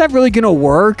 how is that really going to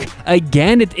work?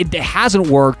 Again, it hasn't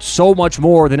worked so much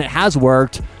more than it has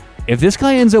worked. If this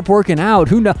guy ends up working out,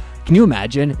 who knows? Can you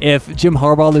imagine if Jim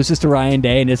Harbaugh loses to Ryan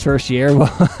Day in his first year?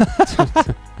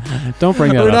 Don't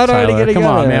bring that We're up, not already Tyler. gonna Come go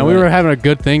on, there, man. We but- were having a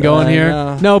good thing going I here.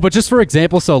 know. No, but just for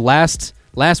example, so last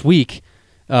week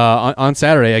on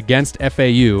Saturday against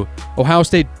FAU, Ohio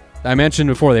State, I mentioned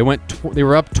before, they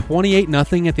were up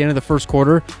 28-0 at the end of the first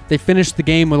quarter. They finished the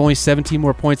game with only 17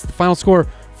 more points. The final score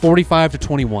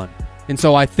 45-21. And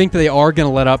so I think that they are going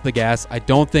to let up the gas. I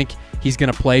don't think he's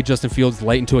going to play Justin Fields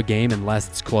late into a game unless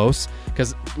it's close.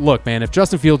 Because, look, man, if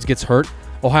Justin Fields gets hurt,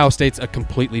 Ohio State's a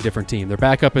completely different team. Their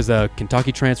backup is a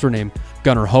Kentucky transfer named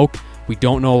Gunnar Hoke. We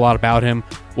don't know a lot about him.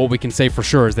 What we can say for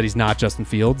sure is that he's not Justin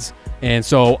Fields. And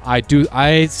so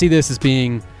I see this as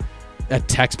being a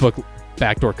textbook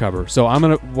backdoor cover. So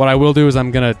what I will do is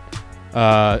I'm gonna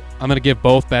give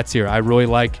both bets here. I really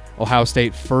like Ohio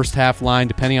State first half line,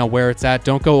 depending on where it's at.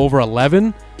 Don't go over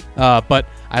 11, but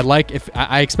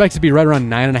I expect it to be right around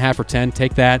 9.5 or 10.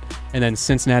 Take that, and then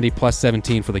Cincinnati plus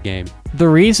 17 for the game. The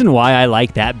reason why I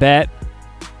like that bet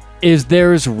is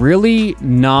there's really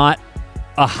not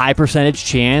a high percentage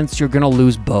chance you're going to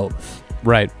lose both.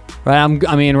 Right. Right.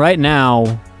 I mean, right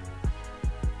now.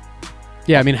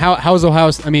 Yeah. I mean, how is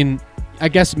Ohio? I mean, I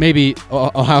guess maybe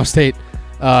Ohio State.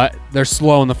 They're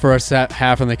slow in the first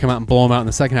half, and they come out and blow them out in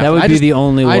the second half. That would be the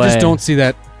only way. I just don't see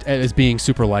that as being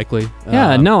super likely.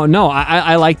 Yeah. No.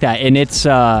 I like that, and it's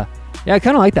I kind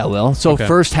of like that. Will. So Okay.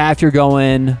 first half you're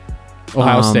going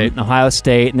Ohio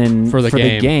State, and then for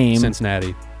the game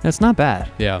Cincinnati. That's not bad.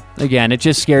 Yeah. Again, it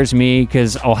just scares me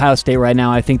because Ohio State right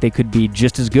now, I think they could be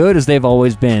just as good as they've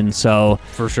always been. So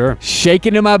For sure.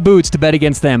 shaking in my boots to bet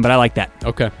against them, but I like that.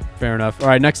 Okay, fair enough. All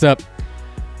right, next up,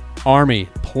 Army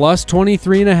plus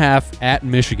 23.5 at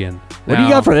Michigan. What do you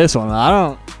got for this one?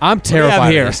 I'm do you have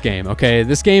terrified here? of this game. Okay,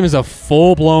 this game is a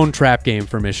full-blown trap game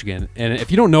for Michigan. And if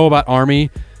you don't know about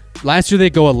Army, last year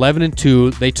they go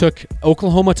 11-2. They took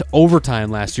Oklahoma to overtime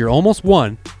last year, almost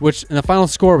won, which in the final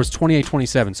score was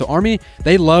 28-27. So Army,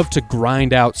 they love to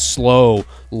grind out slow,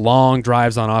 long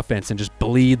drives on offense and just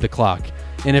bleed the clock.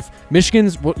 And if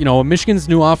Michigan's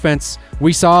new offense,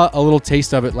 we saw a little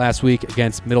taste of it last week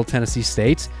against Middle Tennessee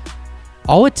State.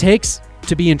 All it takes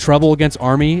to be in trouble against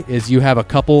Army is you have a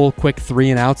couple quick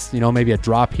 3-and-outs, maybe a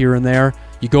drop here and there.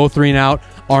 You go 3-and-out,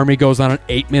 Army goes on an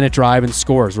 8-minute drive and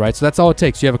scores, right? So that's all it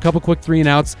takes. You have a couple quick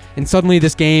 3-and-outs, and suddenly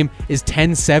this game is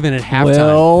 10-7 at halftime.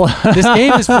 Well.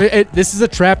 This is a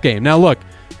trap game. Now look,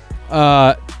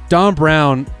 Don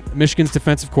Brown, Michigan's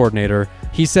defensive coordinator,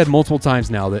 he said multiple times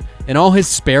now that in all his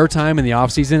spare time in the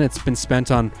offseason, it's been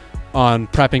spent on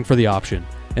prepping for the option.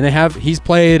 And he's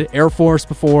played Air Force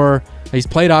before. He's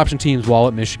played option teams while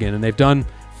at Michigan, and they've done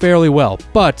fairly well.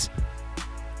 But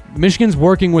Michigan's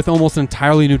working with almost an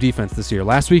entirely new defense this year.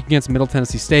 Last week against Middle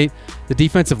Tennessee State, the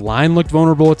defensive line looked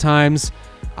vulnerable at times.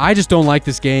 I just don't like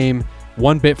this game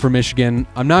one bit for Michigan.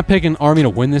 I'm not picking Army to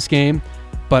win this game,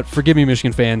 but forgive me,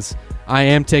 Michigan fans, I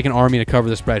am taking Army to cover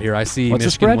the spread here. I see What's the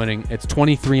Michigan spread? winning. It's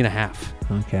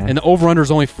 23.5. Okay. And the over-under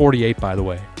is only 48, by the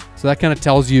way. So that kind of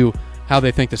tells you how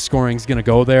they think the scoring is going to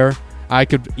go there. I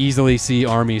could easily see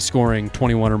Army scoring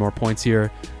 21 or more points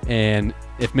here. And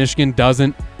if Michigan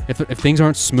doesn't, if things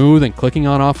aren't smooth and clicking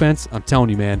on offense, I'm telling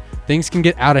you, man, things can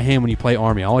get out of hand when you play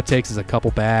Army. All it takes is a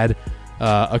couple bad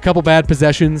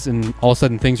possessions, and all of a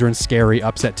sudden things are in scary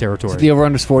upset territory. So the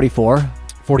over-under is 44?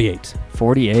 48.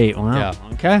 48. Wow. Yeah.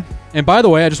 Okay. And by the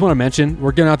way, I just want to mention,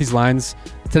 we're getting out these lines.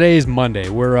 Today is Monday.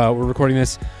 We're recording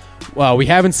this. Well, we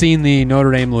haven't seen the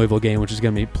Notre Dame-Louisville game, which is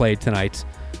going to be played tonight.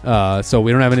 So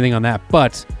we don't have anything on that.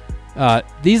 But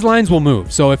these lines will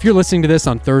move. So if you're listening to this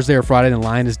on Thursday or Friday and the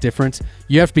line is different,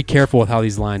 you have to be careful with how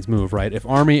these lines move, right? If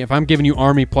I'm giving you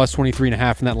Army plus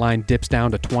 23.5 and that line dips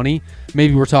down to 20,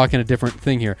 maybe we're talking a different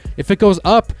thing here. If it goes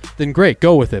up, then great,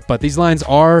 go with it. But these lines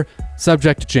are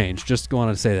subject to change. Just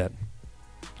wanted to say that.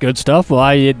 Good stuff. Well,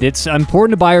 it's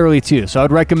important to buy early, too. So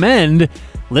I'd recommend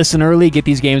listen early, get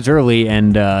these games early,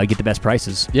 and get the best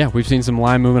prices. Yeah, we've seen some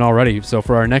line movement already. So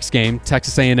for our next game,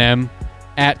 Texas A&M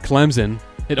at Clemson,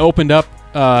 it opened up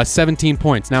 17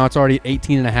 points. Now it's already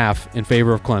 18.5 in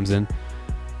favor of Clemson.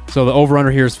 So the over-under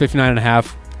here is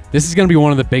 59.5. This is going to be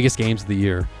one of the biggest games of the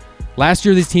year. Last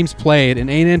year, these teams played,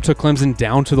 and A&M took Clemson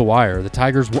down to the wire. The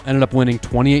Tigers ended up winning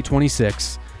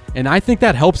 28-26. And I think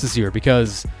that helps this year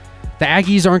because the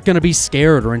Aggies aren't going to be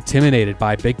scared or intimidated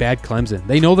by big bad Clemson.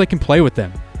 They know they can play with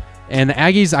them. And the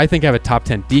Aggies, I think, have a top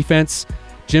 10 defense.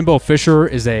 Jimbo Fisher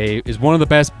is one of the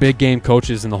best big game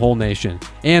coaches in the whole nation.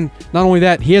 And not only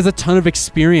that, he has a ton of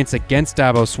experience against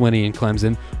Dabo Swinney and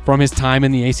Clemson from his time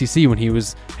in the ACC when he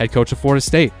was head coach of Florida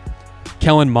State.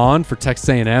 Kellen Mond for Texas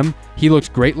A&M, he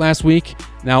looked great last week.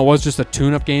 Now, it was just a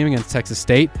tune-up game against Texas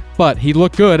State, but he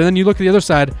looked good. And then you look at the other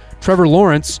side, Trevor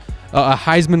Lawrence, a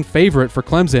Heisman favorite for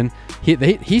Clemson.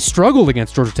 He struggled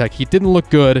against Georgia Tech. He didn't look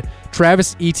good.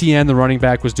 Travis Etienne, the running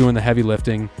back, was doing the heavy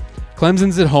lifting.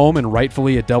 Clemson's at home and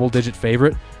rightfully a double-digit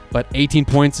favorite, but 18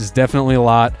 points is definitely a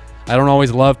lot. I don't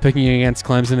always love picking against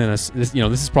Clemson, and this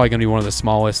is probably going to be one of the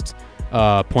smallest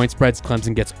point spreads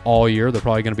Clemson gets all year. They're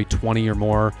probably going to be 20 or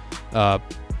more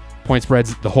point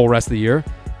spreads the whole rest of the year.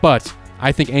 But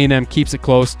I think A&M keeps it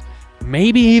close,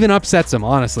 maybe even upsets them,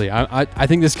 honestly. I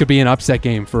think this could be an upset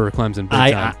game for Clemson.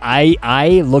 Big time.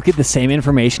 I look at the same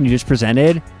information you just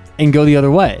presented and go the other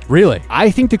way. Really?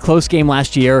 I think the close game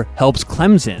last year helps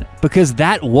Clemson because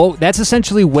that's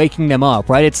essentially waking them up,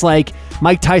 right? It's like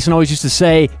Mike Tyson always used to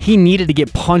say he needed to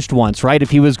get punched once, right? If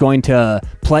he was going to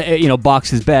play, box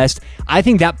his best. I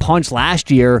think that punch last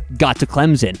year got to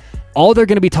Clemson. All they're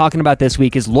going to be talking about this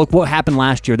week is, look what happened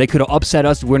last year. They could have upset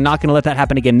us. We're not going to let that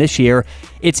happen again this year.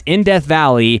 It's in Death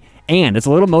Valley, and it's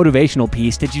a little motivational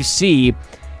piece. Did you see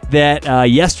that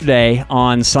yesterday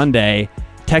on Sunday,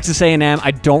 Texas A&M,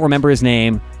 I don't remember his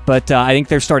name, but I think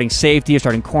they're starting safety or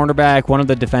starting cornerback. One of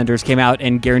the defenders came out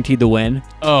and guaranteed the win.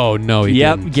 Oh, no, he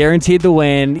didn't. Guaranteed the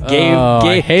win.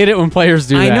 I hate it when players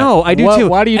do that. I know, I do too.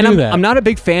 Why do you do that? I'm not a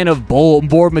big fan of bulletin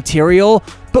board material,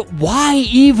 but why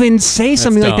even say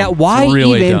something like that? Why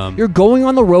really even? Dumb. You're going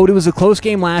on the road. It was a close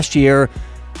game last year.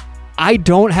 And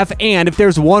if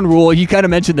there's one rule, you kind of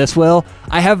mentioned this, Will.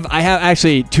 I have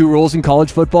actually 2 rules in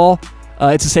college football.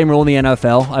 It's the same rule in the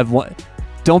NFL.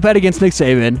 Don't bet against Nick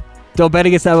Saban. Don't bet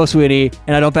against Dabo Swinney,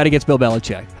 and I don't bet against Bill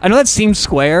Belichick. I know that seems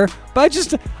square, but I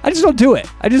just don't do it.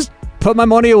 I just put my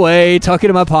money away, tuck it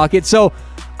in my pocket. So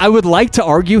I would like to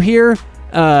argue here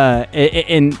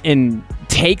and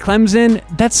take Clemson.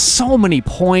 That's so many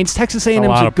points. Texas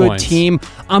A&M's a good team.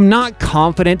 I'm not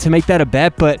confident to make that a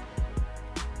bet, but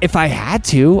if I had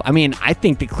to, I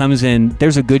think that Clemson,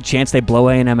 there's a good chance they blow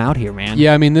A&M out here, man.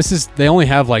 Yeah, they only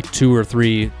have like 2 or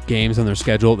 3 games on their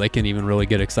schedule they can even really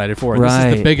get excited for. And right.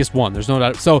 This is the biggest one. There's no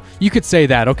doubt. So you could say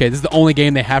that, okay, this is the only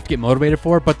game they have to get motivated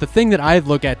for. But the thing that I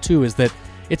look at too is that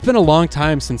it's been a long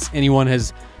time since anyone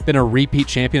has been a repeat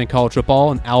champion in college football,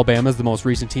 and Alabama is the most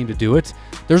recent team to do it.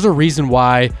 There's a reason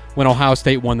why when Ohio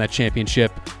State won that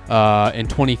championship in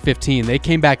 2015, they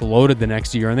came back loaded the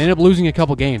next year, and they ended up losing a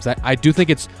couple games. I do think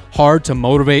it's hard to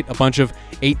motivate a bunch of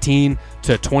 18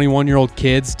 to 21-year-old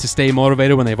kids to stay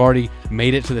motivated when they've already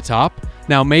made it to the top.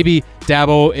 Now, maybe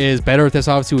Dabo is better at this.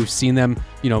 Obviously, we've seen them,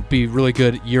 be really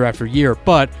good year after year.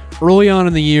 But early on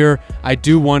in the year, I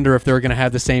do wonder if they're going to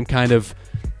have the same kind of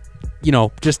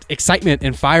just excitement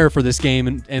and fire for this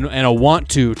game and a want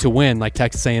to win like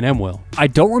Texas A&M will. I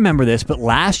don't remember this, but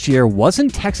last year,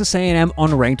 wasn't Texas A&M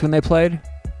unranked when they played?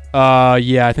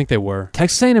 Yeah, I think they were.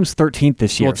 Texas A&M's 13th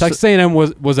this year. Well, Texas A&M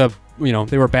was a,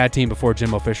 they were a bad team before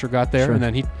Jimbo Fisher got there. Sure. And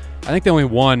then I think they only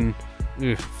won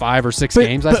 5 or 6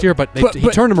 games last year, but he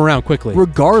turned them around quickly.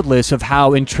 Regardless of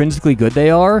how intrinsically good they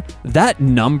are, that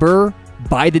number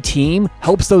by the team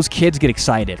helps those kids get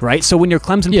excited, right? So when you're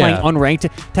Clemson playing unranked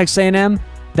Texas A&M,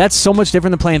 that's so much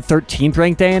different than playing 13th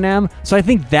ranked A&M. So I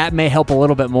think that may help a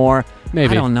little bit more. Maybe.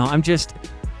 I don't know. To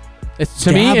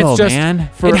Dabo, me, it's just man.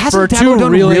 Hasn't Dabo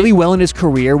done really well in his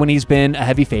career when he's been a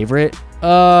heavy favorite?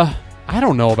 I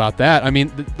don't know about that.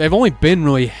 They've only been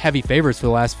really heavy favorites for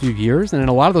the last few years, and in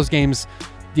a lot of those games,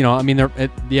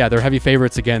 they're heavy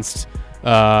favorites against,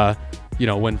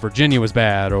 when Virginia was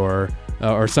bad or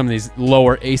some of these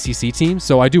lower ACC teams.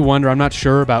 So I do wonder, I'm not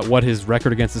sure about what his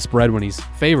record against the spread when he's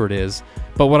favored is,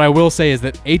 but what I will say is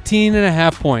that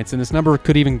 18.5 points, and this number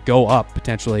could even go up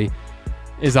potentially,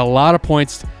 is a lot of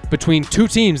points between 2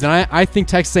 teams, and I think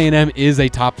Texas A&M is a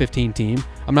top 15 team.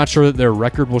 I'm not sure that their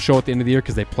record will show at the end of the year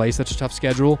because they play such a tough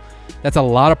schedule. That's a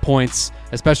lot of points,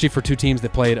 especially for 2 teams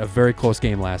that played a very close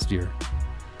game last year.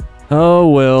 Oh,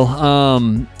 Will.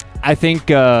 I think,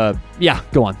 go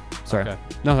on. Sorry. Okay.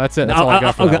 No, that's it. That's all I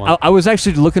got for that one. I was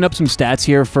actually looking up some stats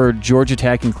here for Georgia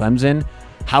Tech and Clemson,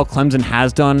 how Clemson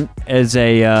has done as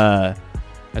a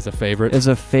favorite.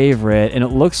 And it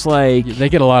looks like they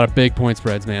get a lot of big point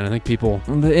spreads, man. I think people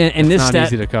and this not stat,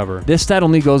 easy to cover. This stat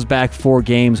only goes back 4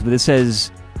 games, but it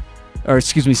says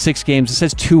 6 games. It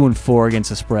says 2-4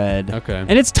 against the spread. Okay.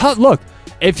 And it's tough. Look,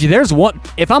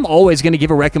 if I'm always going to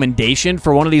give a recommendation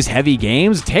for one of these heavy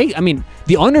games,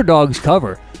 the underdogs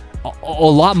cover a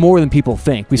lot more than people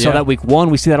think. We saw that week 1.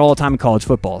 We see that all the time in college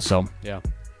football. So yeah.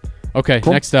 Okay,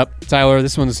 cool. Next up, Tyler,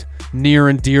 this one's near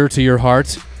and dear to your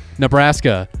heart.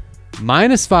 Nebraska,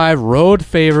 -5 road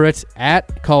favorite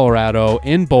at Colorado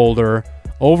in Boulder,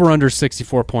 over under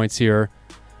 64 points here.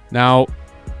 Now,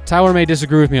 Tyler may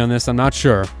disagree with me on this. I'm not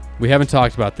sure. We haven't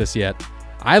talked about this yet.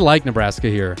 I like Nebraska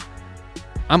here.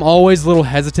 I'm always a little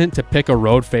hesitant to pick a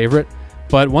road favorite,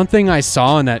 But one thing I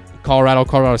saw in that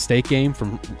Colorado State game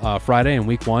from Friday in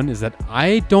week 1 is that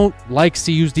I don't like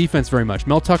CU's defense very much.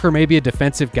 Mel Tucker may be a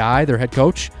defensive guy, their head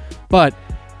coach, but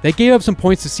they gave up some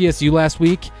points to CSU last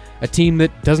week, a team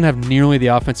that doesn't have nearly the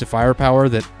offensive firepower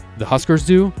that the Huskers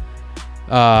do.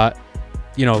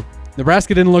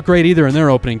 Nebraska didn't look great either in their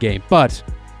opening game, but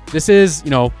this is,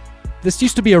 this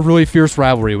used to be a really fierce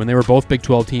rivalry when they were both Big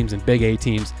 12 teams and Big 8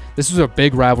 teams. This was a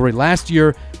big rivalry. Last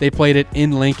year, they played it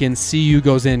in Lincoln. CU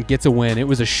goes in, gets a win. It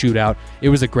was a shootout. It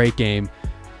was a great game.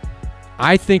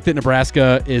 I think that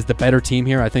Nebraska is the better team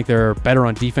here. I think they're better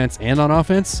on defense and on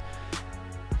offense.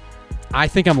 I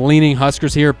think I'm leaning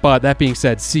Huskers here, but that being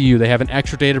said, CU, they have an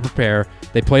extra day to prepare.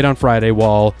 They played on Friday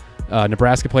while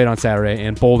Nebraska played on Saturday,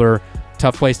 and Boulder,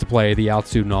 tough place to play, the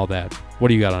altitude and all that. What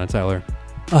do you got on it, Tyler?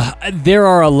 There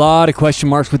are a lot of question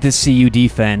marks with this CU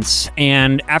defense,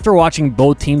 and after watching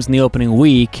both teams in the opening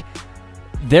week,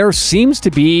 there seems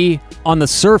to be, on the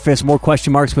surface, more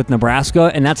question marks with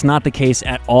Nebraska, and that's not the case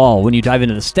at all. When you dive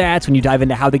into the stats, when you dive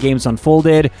into how the game's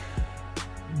unfolded,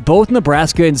 both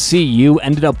Nebraska and CU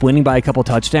ended up winning by a couple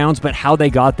touchdowns, but how they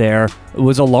got there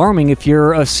was alarming if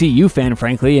you're a CU fan,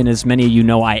 frankly, and as many of you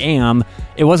know I am.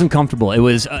 It wasn't comfortable. It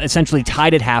was essentially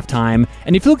tied at halftime,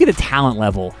 and if you look at the talent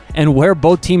level and where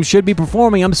both teams should be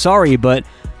performing, I'm sorry, but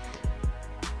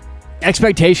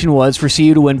expectation was for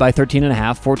CU to win by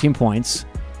 13.5, 14 points.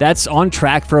 That's on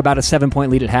track for about a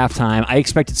 7-point lead at halftime. I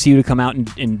expected CU to come out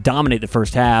and dominate the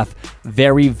first half.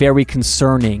 Very, very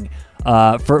concerning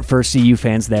for CU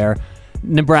fans there.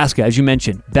 Nebraska, as you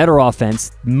mentioned, better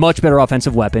offense, much better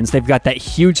offensive weapons. They've got that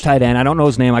huge tight end. I don't know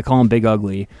his name. I call him Big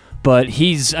Ugly. But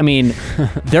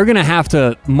they're going to have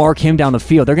to mark him down the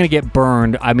field. They're going to get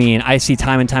burned. I see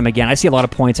time and time again. I see a lot of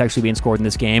points actually being scored in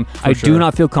this game. I do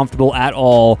not feel comfortable at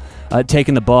all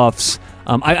taking the Buffs.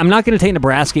 I'm not going to take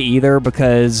Nebraska either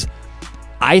because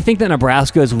I think that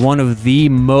Nebraska is one of the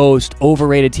most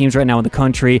overrated teams right now in the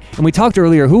country. And we talked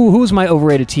earlier, who was my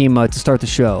overrated team to start the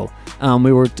show?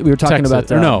 We were talking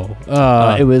Texas,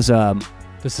 about it was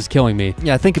this is killing me.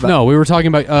 Yeah, think about we were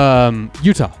talking about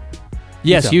Utah.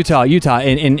 Yes, Utah,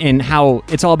 and how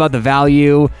it's all about the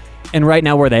value, and right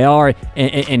now where they are,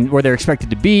 and where they're expected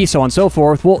to be, so on and so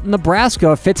forth. Well,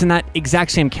 Nebraska fits in that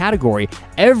exact same category.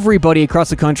 Everybody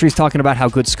across the country is talking about how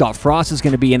good Scott Frost is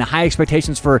going to be, and the high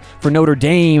expectations for Notre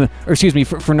Dame,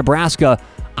 for Nebraska.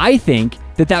 I think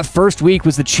that first week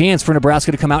was the chance for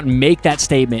Nebraska to come out and make that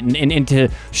statement and to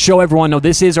show everyone, no,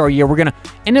 this is our year.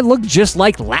 And it looked just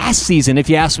like last season, if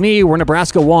you ask me, where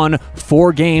Nebraska won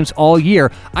 4 games all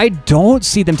year. I don't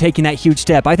see them taking that huge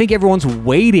step. I think everyone's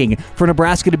waiting for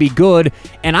Nebraska to be good.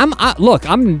 And I'm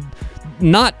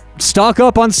not stock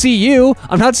up on CU.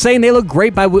 I'm not saying they look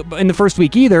great in the first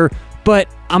week either, but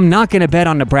I'm not going to bet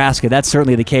on Nebraska. That's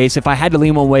certainly the case. If I had to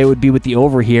lean one way, it would be with the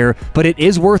over here. But it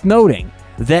is worth noting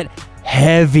that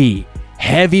heavy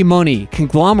money,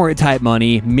 conglomerate-type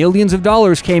money, millions of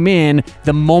dollars came in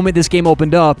the moment this game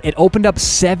opened up. It opened up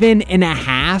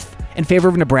 7.5 in favor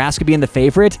of Nebraska being the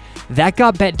favorite. That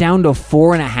got bet down to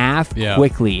 4.5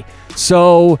 quickly.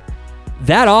 So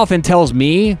that often tells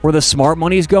me where the smart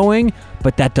money is going,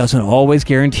 but that doesn't always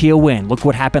guarantee a win. Look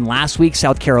what happened last week.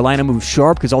 South Carolina moved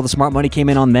sharp because all the smart money came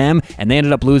in on them, and they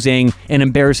ended up losing in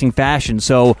embarrassing fashion.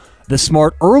 So the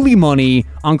smart early money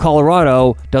on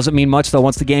Colorado doesn't mean much, though,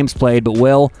 once the game's played, but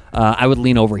I would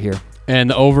lean over here. And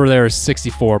the over there is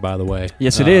 64, by the way.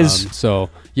 Yes, it is. So,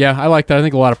 yeah, I like that. I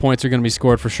think a lot of points are going to be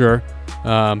scored for sure.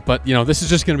 But, this is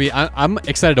just going to be – I'm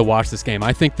excited to watch this game.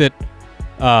 I think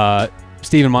that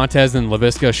Steven Montez and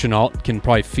Laviska Shenault can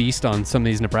probably feast on some of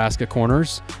these Nebraska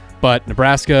corners. But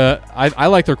Nebraska, I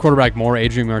like their quarterback more,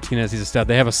 Adrian Martinez. He's a stud.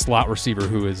 They have a slot receiver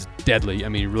who is deadly.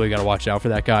 You really got to watch out for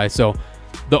that guy. So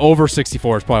the over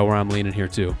 64 is probably where I'm leaning here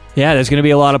too. Yeah, there's going to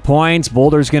be a lot of points.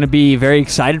 Boulder's going to be very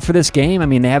excited for this game.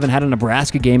 They haven't had a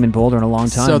Nebraska game in Boulder in a long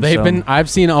time. So I've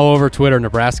seen all over Twitter,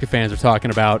 Nebraska fans are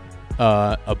talking about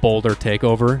a Boulder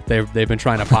takeover. They've been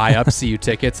trying to buy up CU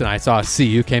tickets, and I saw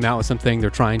CU came out with something. They're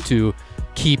trying to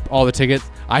keep all the tickets.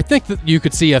 I think that you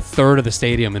could see a third of the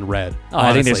stadium in red.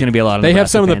 I think there's going to be a lot of They have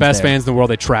some of the best fans in the world.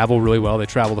 They travel really well. They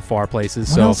travel to far places.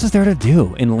 What else is there to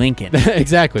do in Lincoln?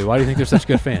 Exactly. Why do you think they're such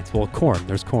good fans? Well, corn.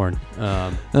 There's corn.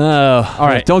 All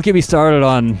right. Don't get me started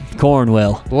on corn,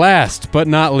 Will. Last but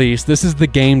not least, this is the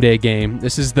game day game.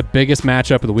 This is the biggest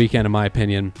matchup of the weekend, in my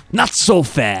opinion. Not so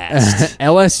fast.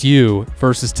 LSU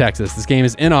versus Texas. This game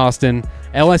is in Austin.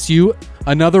 LSU,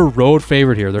 another road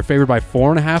favorite here. They're favored by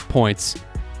 4.5 points.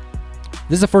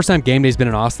 This is the first time game day's been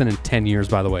in Austin in 10 years,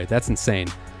 by the way. That's insane.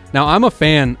 Now, I'm a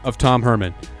fan of Tom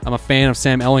Herman. I'm a fan of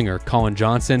Sam Ehlinger, Colin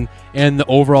Johnson, and the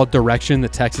overall direction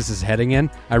that Texas is heading in.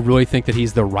 I really think that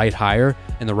he's the right hire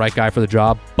and the right guy for the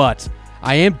job, but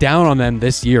I am down on them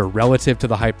this year relative to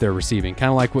the hype they're receiving, kind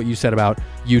of like what you said about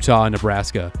Utah and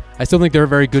Nebraska. I still think they're a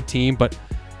very good team, but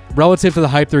relative to the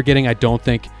hype they're getting, I don't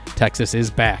think Texas is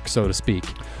back, so to speak.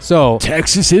 So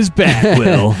Texas is back,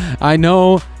 Will. I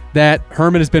know that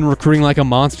Herman has been recruiting like a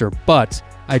monster, but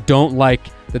I don't like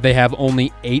that they have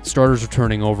only 8 starters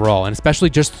returning overall, and especially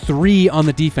just 3 on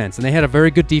the defense. And they had a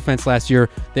very good defense last year.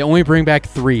 They only bring back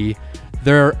 3.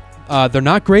 They're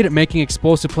not great at making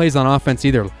explosive plays on offense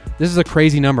either. This is a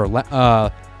crazy number.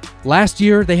 Last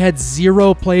year, they had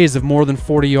 0 plays of more than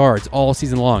 40 yards all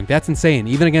season long. That's insane.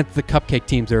 Even against the cupcake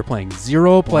teams they were playing.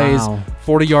 0 plays,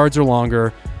 40 yards or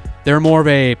longer. They're more of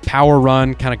a power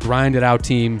run, kind of grinded out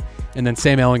team. And then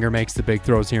Sam Ehlinger makes the big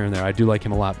throws here and there. I do like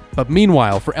him a lot. But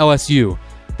meanwhile, for LSU,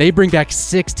 they bring back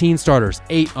 16 starters,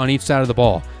 8 on each side of the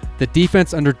ball. The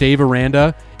defense under Dave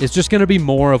Aranda is just going to be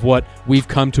more of what we've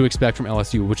come to expect from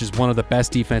LSU, which is one of the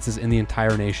best defenses in the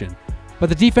entire nation. But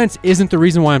the defense isn't the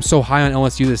reason why I'm so high on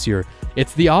LSU this year.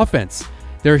 It's the offense.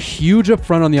 They're huge up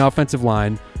front on the offensive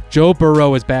line. Joe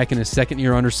Burrow is back in his second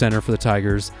year under center for the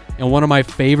Tigers, and one of my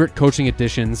favorite coaching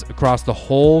additions across the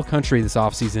whole country this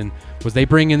offseason was they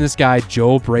bring in this guy,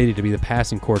 Joe Brady, to be the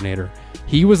passing coordinator.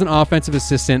 He was an offensive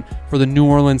assistant for the New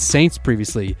Orleans Saints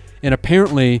previously, and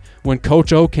apparently when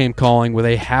Coach O came calling with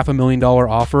a $500,000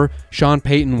 offer, Sean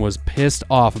Payton was pissed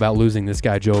off about losing this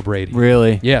guy, Joe Brady.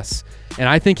 Really? Yes. And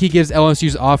I think he gives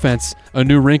LSU's offense a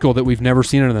new wrinkle that we've never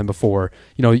seen in them before.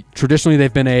 You know, traditionally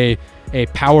they've been a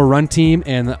power run team,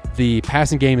 and the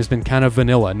passing game has been kind of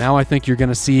vanilla. Now I think you're going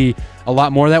to see a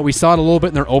lot more of that. We saw it a little bit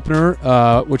in their opener,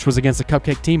 which was against a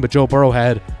cupcake team, but Joe Burrow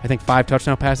had, I think, 5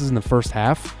 touchdown passes in the first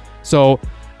half. So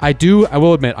I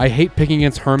will admit, I hate picking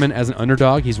against Herman as an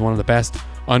underdog. He's one of the best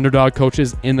underdog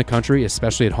coaches in the country,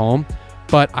 especially at home.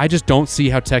 But I just don't see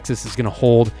how Texas is going to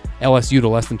hold LSU to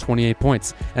less than 28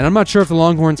 points. And I'm not sure if the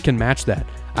Longhorns can match that.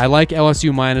 I like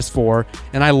LSU -4,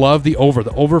 and I love the over.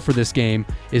 The over for this game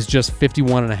is just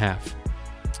 51.5.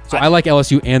 So I like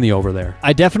LSU and the over there.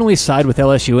 I definitely side with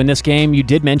LSU in this game. You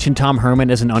did mention Tom Herman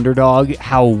as an underdog,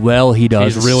 how well he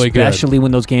does. He's really good. Especially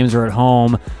when those games are at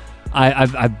home.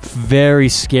 I'm very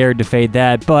scared to fade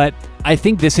that, but I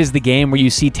think this is the game where you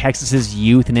see Texas's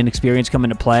youth and inexperience come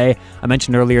into play. I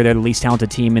mentioned earlier they're the least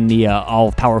talented team in the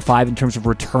all Power 5 in terms of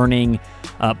returning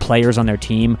players on their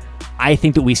team. I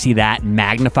think that we see that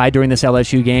magnified during this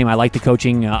LSU game. I like the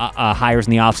coaching hires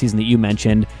in the offseason that you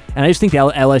mentioned, and I just think the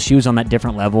LSU is on that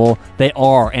different level. They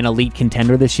are an elite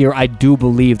contender this year. I do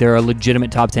believe they're a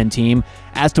legitimate top 10 team.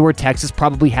 As to where Texas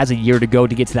probably has a year to go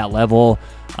to get to that level.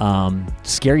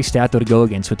 Scary stat, though, to go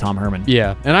against with Tom Herman.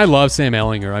 Yeah, and I love Sam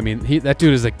Ehlinger. I mean, that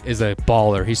dude is a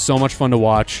baller. He's so much fun to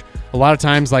watch. A lot of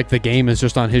times, like, the game is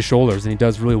just on his shoulders, and he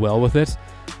does really well with it.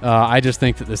 I just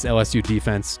think that this LSU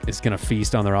defense is going to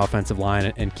feast on their offensive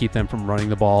line and keep them from running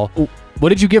the ball. What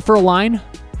did you get for a line?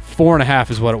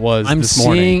 4.5 is what it was this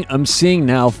morning. I'm seeing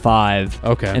now 5.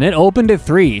 Okay. And it opened at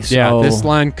 3. So. Yeah, this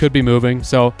line could be moving.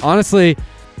 So, honestly,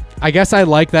 I guess I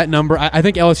like that number. I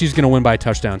think LSU is going to win by a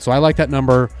touchdown. So, I like that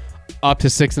number up to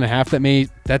 6.5.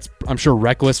 That's, I'm sure,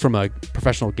 reckless from a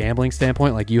professional gambling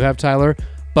standpoint like you have, Tyler.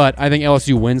 But I think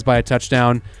LSU wins by a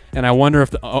touchdown, and I wonder if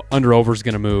the under-over is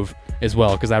going to move as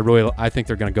well, because I think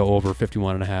they're going to go over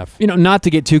 51.5. You know, not to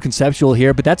get too conceptual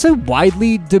here, but that's a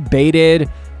widely debated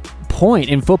point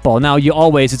in football. Now,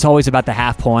 it's always about the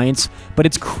half points, but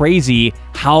it's crazy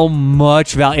how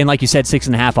much value, and like you said,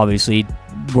 6.5, obviously,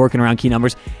 working around key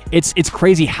numbers, it's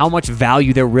crazy how much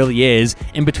value there really is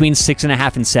in between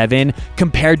 6.5 and 7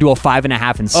 compared to a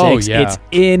 5.5 and 6. Oh, yeah. It's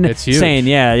insane. It's huge.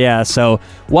 Yeah. So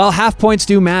while half points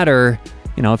do matter,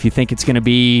 you know, if you think it's going to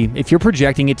be, if you're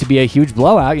projecting it to be a huge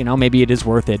blowout, you know, maybe it is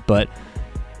worth it, but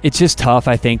it's just tough,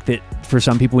 I think, that for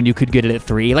some people when you could get it at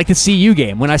 3, like the CU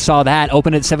game, when I saw that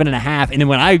open at 7.5, and then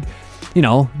when I,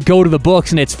 go to the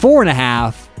books and it's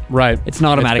 4.5, right, it's an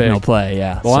automatic no play.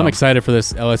 Yeah. Well, I'm excited for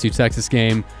this LSU Texas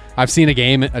game. I've seen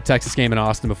a Texas game in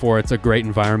Austin before. It's a great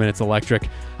environment. It's electric.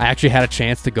 I actually had a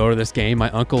chance to go to this game.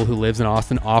 My uncle who lives in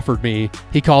Austin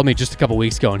he called me just a couple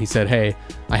weeks ago and he said, "Hey,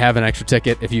 I have an extra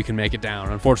ticket if you can make it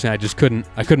down." Unfortunately,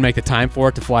 I couldn't make the time for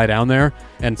it to fly down there,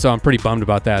 and so I'm pretty bummed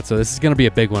about that. So this is going to be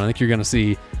a big one. I think you're going to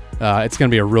see it's going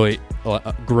to be a really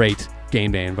great game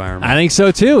day environment. I think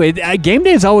so too. Game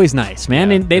day is always nice, man.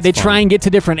 Yeah, and they try and get to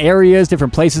different areas,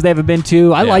 different places they haven't been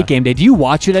to. I like game day. Do you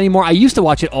watch it anymore? I used to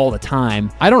watch it all the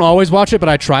time. I don't always watch it, but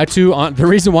I try to. The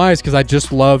reason why is because I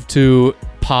just love to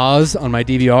pause on my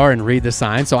DVR and read the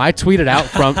sign. So I tweeted out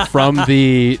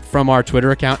from our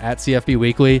Twitter account at CFB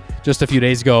Weekly just a few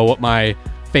days ago what my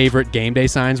favorite game day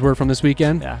signs were from this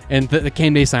weekend. Yeah. And the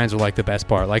game day signs were like the best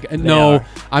part. Like, are.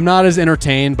 I'm not as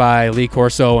entertained by Lee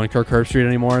Corso and Kirk Herbstreit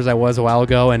anymore as I was a while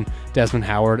ago. And Desmond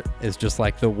Howard is just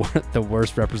like the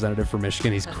worst representative for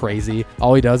Michigan. He's crazy.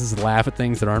 All he does is laugh at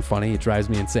things that aren't funny. It drives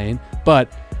me insane.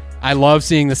 But I love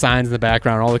seeing the signs in the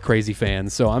background, all the crazy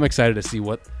fans. So I'm excited to see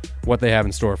what they have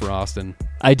in store for Austin.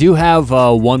 I do have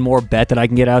one more bet that I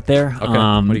can get out there. Okay,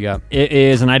 what do you got? It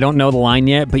is, and I don't know the line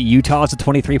yet, but Utah is a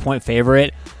 23-point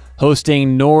favorite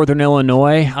hosting Northern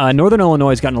Illinois. Northern Illinois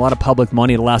has gotten a lot of public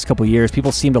money the last couple of years.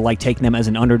 People seem to like taking them as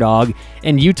an underdog.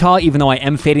 And Utah, even though I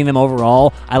am fading them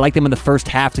overall, I like them in the first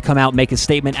half to come out, make a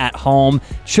statement at home.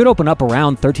 Should open up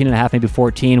around 13.5, maybe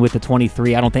 14 with the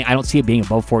 23. I don't see it being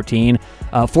above 14.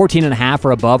 14.5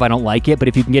 or above, I don't like it. But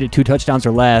if you can get it 2 touchdowns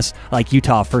or less, I like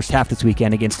Utah first half this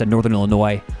weekend against Northern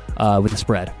Illinois with the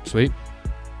spread. Sweet.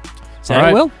 All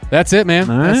right, Will? That's it, man.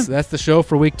 All right. That's the show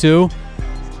for week 2.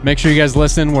 Make sure you guys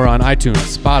listen. We're on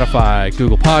iTunes, Spotify,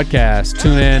 Google Podcasts,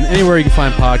 TuneIn, anywhere you can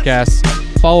find podcasts.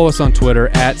 Follow us on Twitter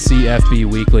at CFB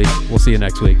Weekly. We'll see you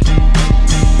next week.